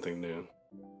write something new?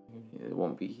 It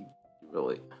won't be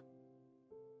really.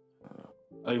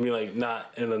 Oh, you mean like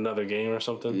not in another game or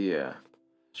something? Yeah.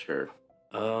 Sure.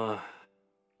 I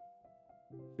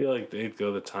feel like they'd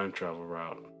go the time travel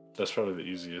route. That's probably the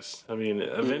easiest. I mean,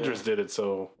 Avengers did it,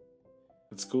 so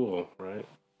it's cool, right?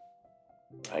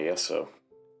 I guess so.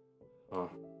 Huh.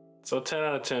 So 10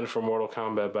 out of 10 for Mortal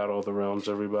Kombat Battle of the Realms,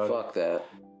 everybody. Fuck that.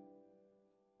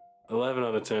 11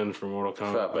 out of 10 for Mortal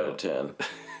Kombat. 5 out of 10.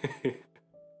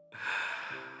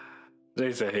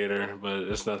 Jay's a hater, but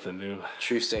it's nothing new.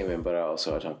 True statement, but I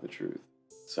talk the truth.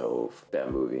 So,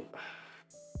 that movie.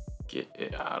 Get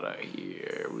it out of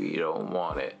here. We don't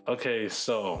want it. Okay,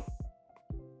 so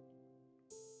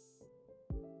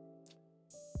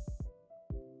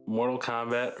Mortal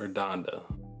Kombat or Donda?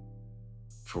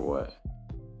 For what?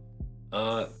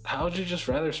 How would you just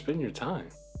rather spend your time?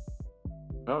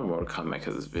 Probably Mortal Kombat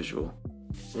because it's visual.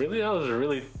 Really? I was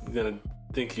really gonna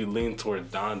think you lean toward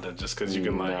Donda just because you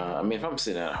can like. Nah, I mean, if I'm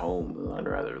sitting at home, I'd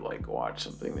rather like watch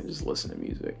something than just listen to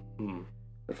music. But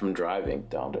if I'm driving,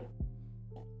 Donda.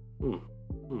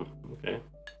 Okay.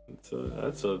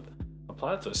 That's a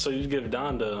plot twist. So you give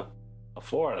Donda a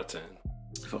 4 out of 10.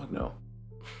 Fuck no.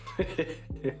 I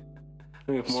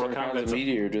mean, Mortal Kombat and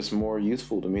Meteor are just more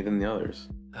useful to me than the others.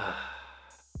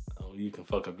 Oh, you can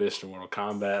fuck a bitch in Mortal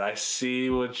Kombat. I see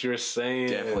what you're saying.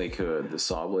 Definitely could. The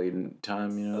saw blade in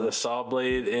time, you know? The saw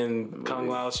blade in Kung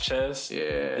Lao's chest. Yeah.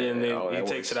 And then he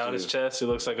takes it out his chest. It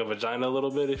looks like a vagina a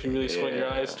little bit if you really squint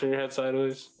your eyes, turn your head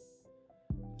sideways.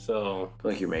 So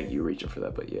I feel like you're reaching for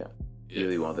that, but yeah. You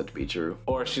really want that to be true.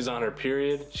 Or she's on her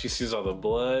period. She sees all the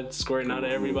blood squirting out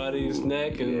of everybody's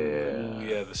neck, and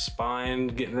the spine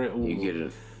getting rid. You get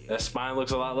it. That spine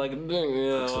looks a lot like.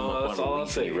 That's all I'll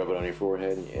say. You rub it on your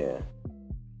forehead. Yeah.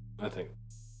 I think.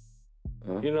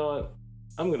 You know what?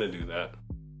 I'm gonna do that.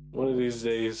 One of these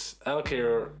days. I don't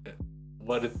care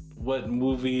what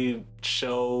movie,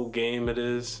 show, game it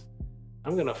is.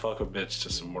 I'm gonna fuck a bitch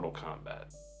to some Mortal Kombat.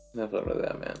 Have fun with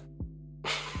that, man.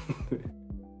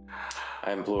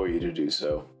 I implore you to do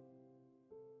so.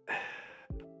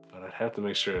 But I'd have to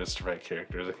make sure it's the right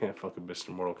characters. I can't fuck a bitch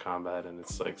to Mortal Kombat and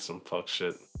it's like some fuck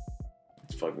shit.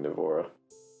 It's fucking Devora.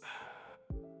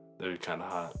 That'd be kind of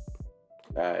hot.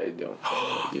 I don't.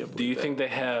 Do you think they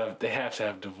have to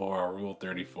have Devora Rule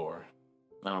 34?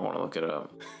 I don't want to look it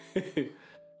up.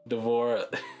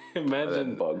 Devora, imagine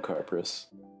that bug carpus.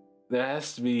 There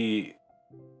has to be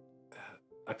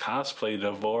a cosplay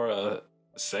Devora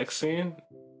sex scene.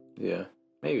 Yeah,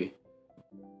 maybe.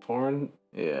 Porn.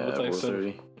 Yeah, with like Rule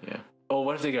 30. Yeah. Oh,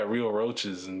 what if they got real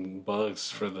roaches and bugs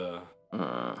for the?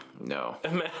 No.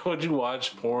 Man, would you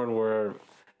watch porn where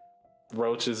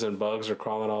roaches and bugs are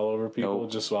crawling all over people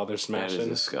just while they're smashing? That is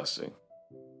disgusting.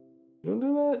 You don't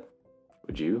do that?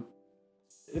 Would you?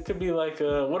 It could be like,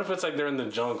 what if it's like they're in the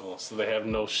jungle, so they have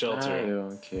no shelter? I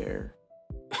don't care.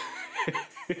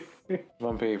 If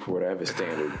I'm paid for it, I have a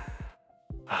standard.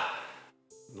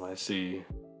 I see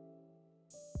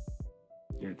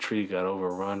your tree got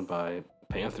overrun by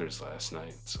panthers last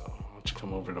night, so why don't you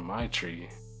come over to my tree?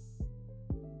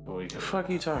 What the fuck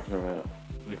are you talking about?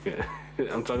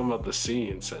 I'm talking about the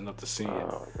scene, setting up the scene.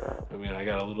 Oh, God. I mean, I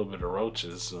got a little bit of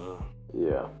roaches.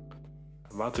 Yeah.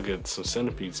 I'm about to get some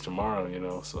centipedes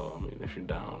tomorrow, so, I mean, if you're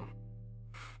down.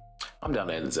 I'm down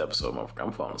to end this episode, motherfucker.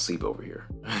 I'm falling asleep over here.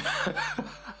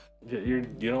 You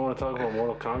don't want to talk about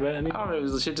Mortal Kombat anymore? I don't know.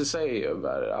 There's shit to say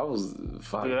about it. I was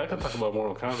fine. Dude, I can talk about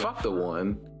Mortal Kombat. Fuck the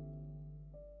one.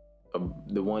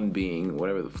 The one being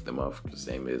whatever the motherfucker's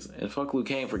name is, and fuck Liu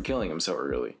Kang for killing him so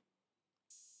early.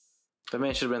 That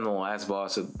man should have been the last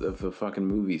boss of the fucking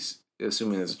movies,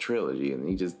 assuming there's a trilogy, and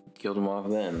he just killed him off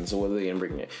then. So what are they gonna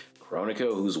bring?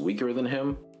 Kronika, who's weaker than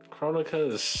him?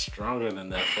 Kronika is stronger than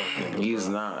that fucking. He's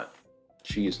not.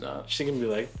 She's not. She can be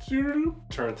like,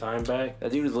 turn time back.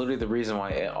 That dude is literally the reason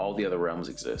why all the other realms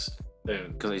exist.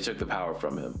 Dude. Because they took the power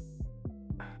from him.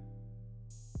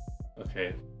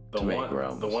 Okay. The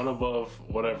one above,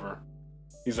 whatever.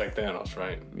 He's like Thanos,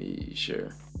 right? Me,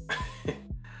 sure.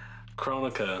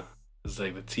 Kronika is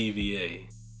like the TVA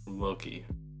from Loki.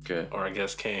 Okay. Or I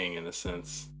guess Kang in a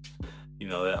sense.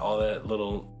 That all that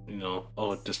little,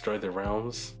 it destroyed the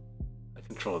realms. I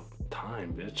control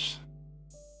time, bitch.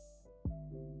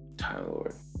 Time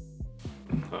Lord.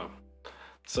 Oh.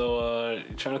 So,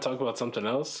 you trying to talk about something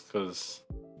else? Because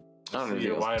I don't know.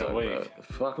 You're wide awake.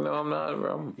 Fuck no, I'm not,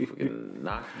 bro. I'm fucking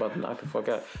about to knock the fuck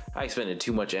out. I expended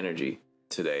too much energy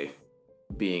today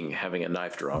having a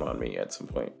knife drawn on me at some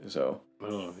point. So.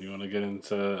 Oh, you want to get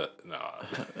into? No.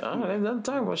 I'm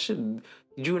talking about shit.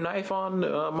 You drew a knife on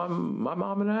my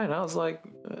mom and I was like,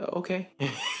 okay. I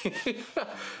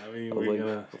mean,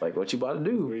 what you about to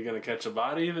do? Were you gonna catch a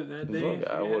body that day? Look,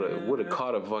 I would have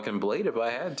caught a fucking blade if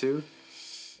I had to.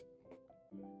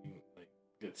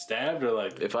 Get stabbed or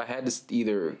like? If I had to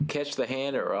either catch the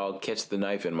hand or I'll catch the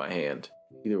knife in my hand.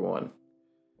 Either one.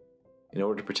 In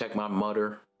order to protect my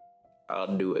mother,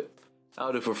 I'll do it.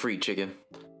 I'll do it for free, chicken.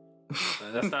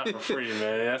 That's not for free,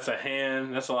 man. That's a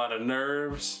hand. That's a lot of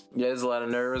nerves. Yeah, there's a lot of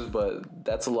nerves, but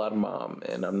that's a lot of mom,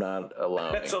 and I'm not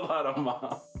allowing. That's a lot of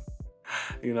mom.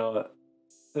 I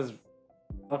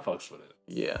fucks with it.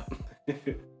 Yeah.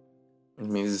 I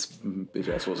mean, this bitch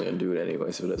ass wasn't gonna do it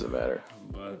anyway, so it doesn't matter.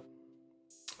 But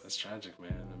that's tragic,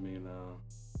 man. I mean,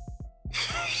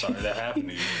 sorry that happened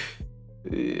to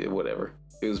you. Yeah, whatever.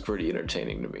 It was pretty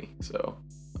entertaining to me, so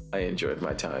I enjoyed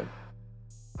my time.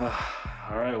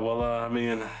 All right. Well, I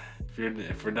mean,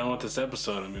 if we're done with this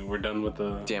episode, I mean, we're done with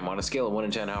the. Damn. On a scale of 1 to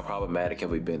 10, how problematic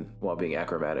have we been while being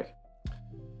acrobatic?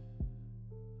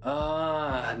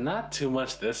 Not too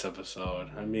much this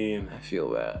episode. I mean, I feel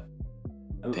that.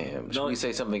 Damn. Should we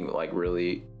say something like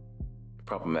really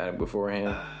problematic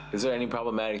beforehand? Is there any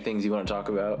problematic things you want to talk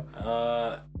about?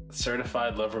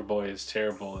 Certified Lover Boy is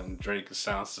terrible, and Drake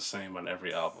sounds the same on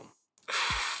every album.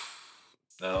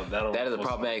 That is a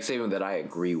problematic statement that I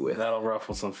agree with. That'll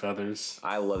ruffle some feathers.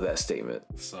 I love that statement.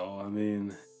 So, I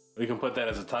mean, we can put that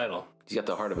as a title. He's got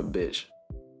the heart of a bitch.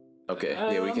 Okay,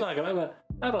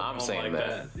 I'm saying like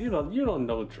that. You don't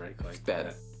know Drake like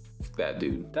that. That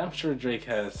dude. I'm sure Drake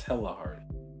has hella heart.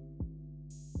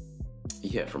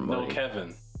 Yeah, for money. No,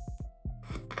 Kevin.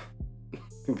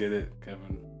 Get it,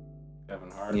 Kevin.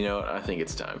 Kevin Hart. You know what? I think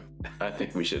it's time. I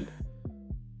think we should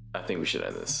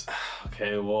end this.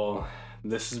 Okay, well,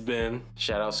 this has been.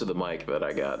 Shout outs to the mic that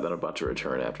I got that I'm about to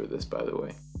return after this, by the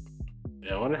way.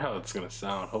 Yeah, I wonder how it's gonna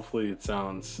sound. Hopefully, it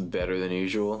sounds Better than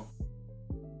usual.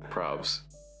 Props.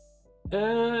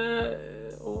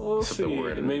 We'll Except the see.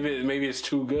 word. Maybe it's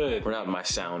too good. We're not in my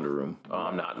sound room. Oh,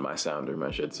 I'm not in my sound room,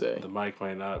 I should say. The mic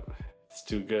might not. It's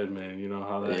too good, man. You know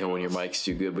how that. Yeah, when your goes. mic's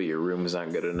too good, but your room is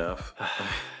not good enough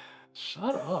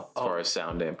Shut up. as far as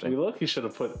sound We dampening. look. You should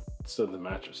have stood the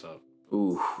mattress up.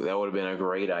 Ooh, that would have been a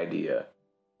great idea.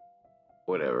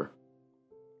 Whatever.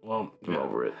 Well, I'm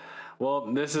over it.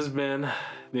 Well, this has been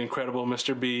the incredible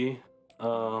Mr. B.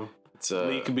 It's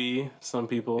Leak B. Some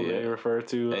people may yeah. refer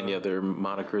to. Any other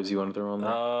monikers you want to throw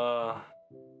on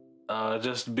there?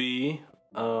 Just B.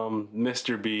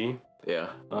 Mr. B. Yeah.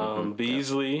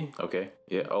 Beasley. Okay.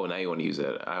 Yeah. Oh, now you want to use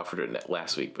that. I offered it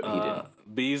last week, but he didn't.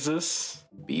 Beezus.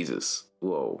 Beezus.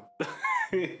 Whoa.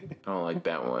 I don't like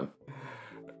that one.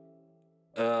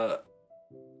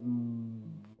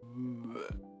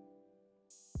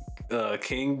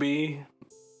 King B.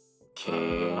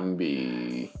 King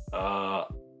B.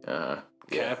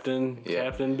 Captain. Yeah.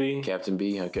 Captain B. Captain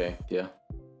B. Okay. Yeah.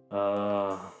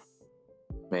 Uh,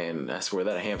 Man, I swear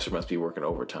that hamster must be working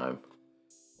overtime.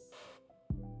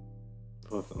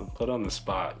 put on the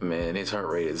spot. Man, his heart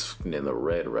rate is in the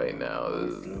red right now.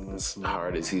 As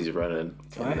hard as he's running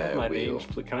Can in I have that my wheel. names?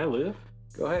 Can I live?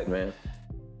 Go ahead, man.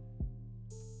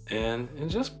 And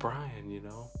just Brian, you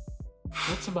know.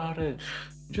 That's about it.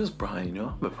 Just Brian, you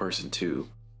know, I'm a person too.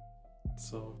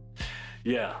 So,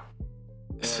 yeah.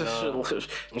 It's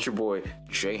And, your boy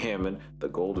Jay Hammond, the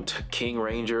King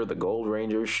Ranger, the Gold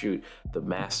Ranger. Shoot, the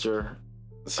Master.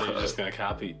 So you're just gonna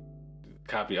copy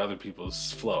other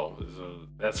people's flow. So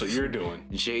that's what you're doing.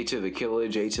 J to the Killer,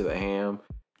 J to the Ham,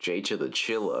 J to the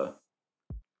Chilla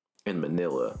in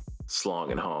Manila,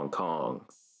 Slong in Hong Kong,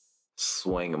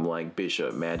 swang him like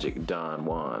Bishop Magic Don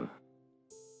Juan.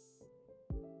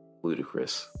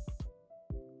 Ludicrous.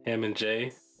 Ham and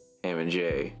Jay. Ham and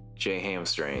J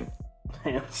Hamstrain,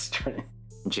 Hamstring.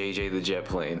 JJ the Jet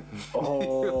Plane.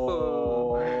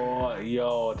 Oh,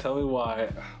 yo, tell me why.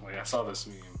 Like, I saw this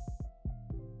meme.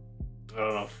 I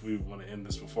don't know if we want to end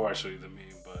this before I show you the meme,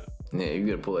 but Yeah, you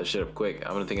gotta pull that shit up quick.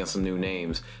 I'm gonna think of some new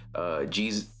names.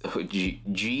 Jesus,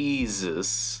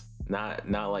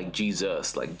 not like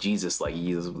Jesus, like Jesus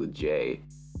with a J.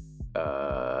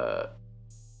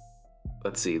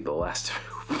 Let's see, the last.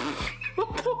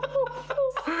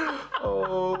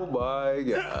 Oh my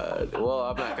god. Well,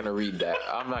 I'm not gonna read that.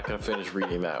 I'm not gonna finish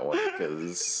reading that one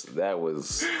because that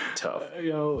was tough.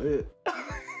 yo,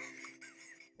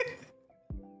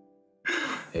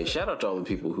 Hey, shout out to all the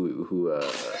people who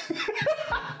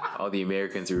all the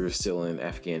Americans who are still in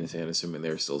Afghanistan, assuming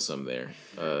there's still some there.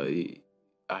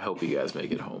 I hope you guys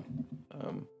make it home.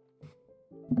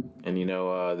 And you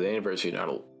know, the anniversary,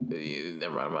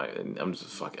 never mind, I'm just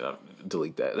fucking up.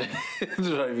 Delete that. I'm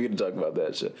not even gonna talk about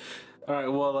that shit. All right,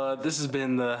 well, this has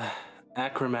been the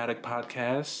Achromatic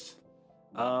Podcast.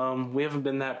 We haven't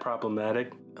been that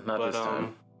problematic. Not this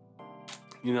time.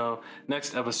 You know,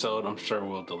 next episode, I'm sure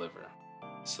we'll deliver.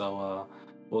 So,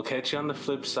 we'll catch you on the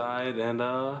flip side,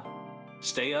 and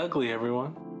stay ugly,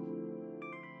 everyone.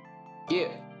 Yeah.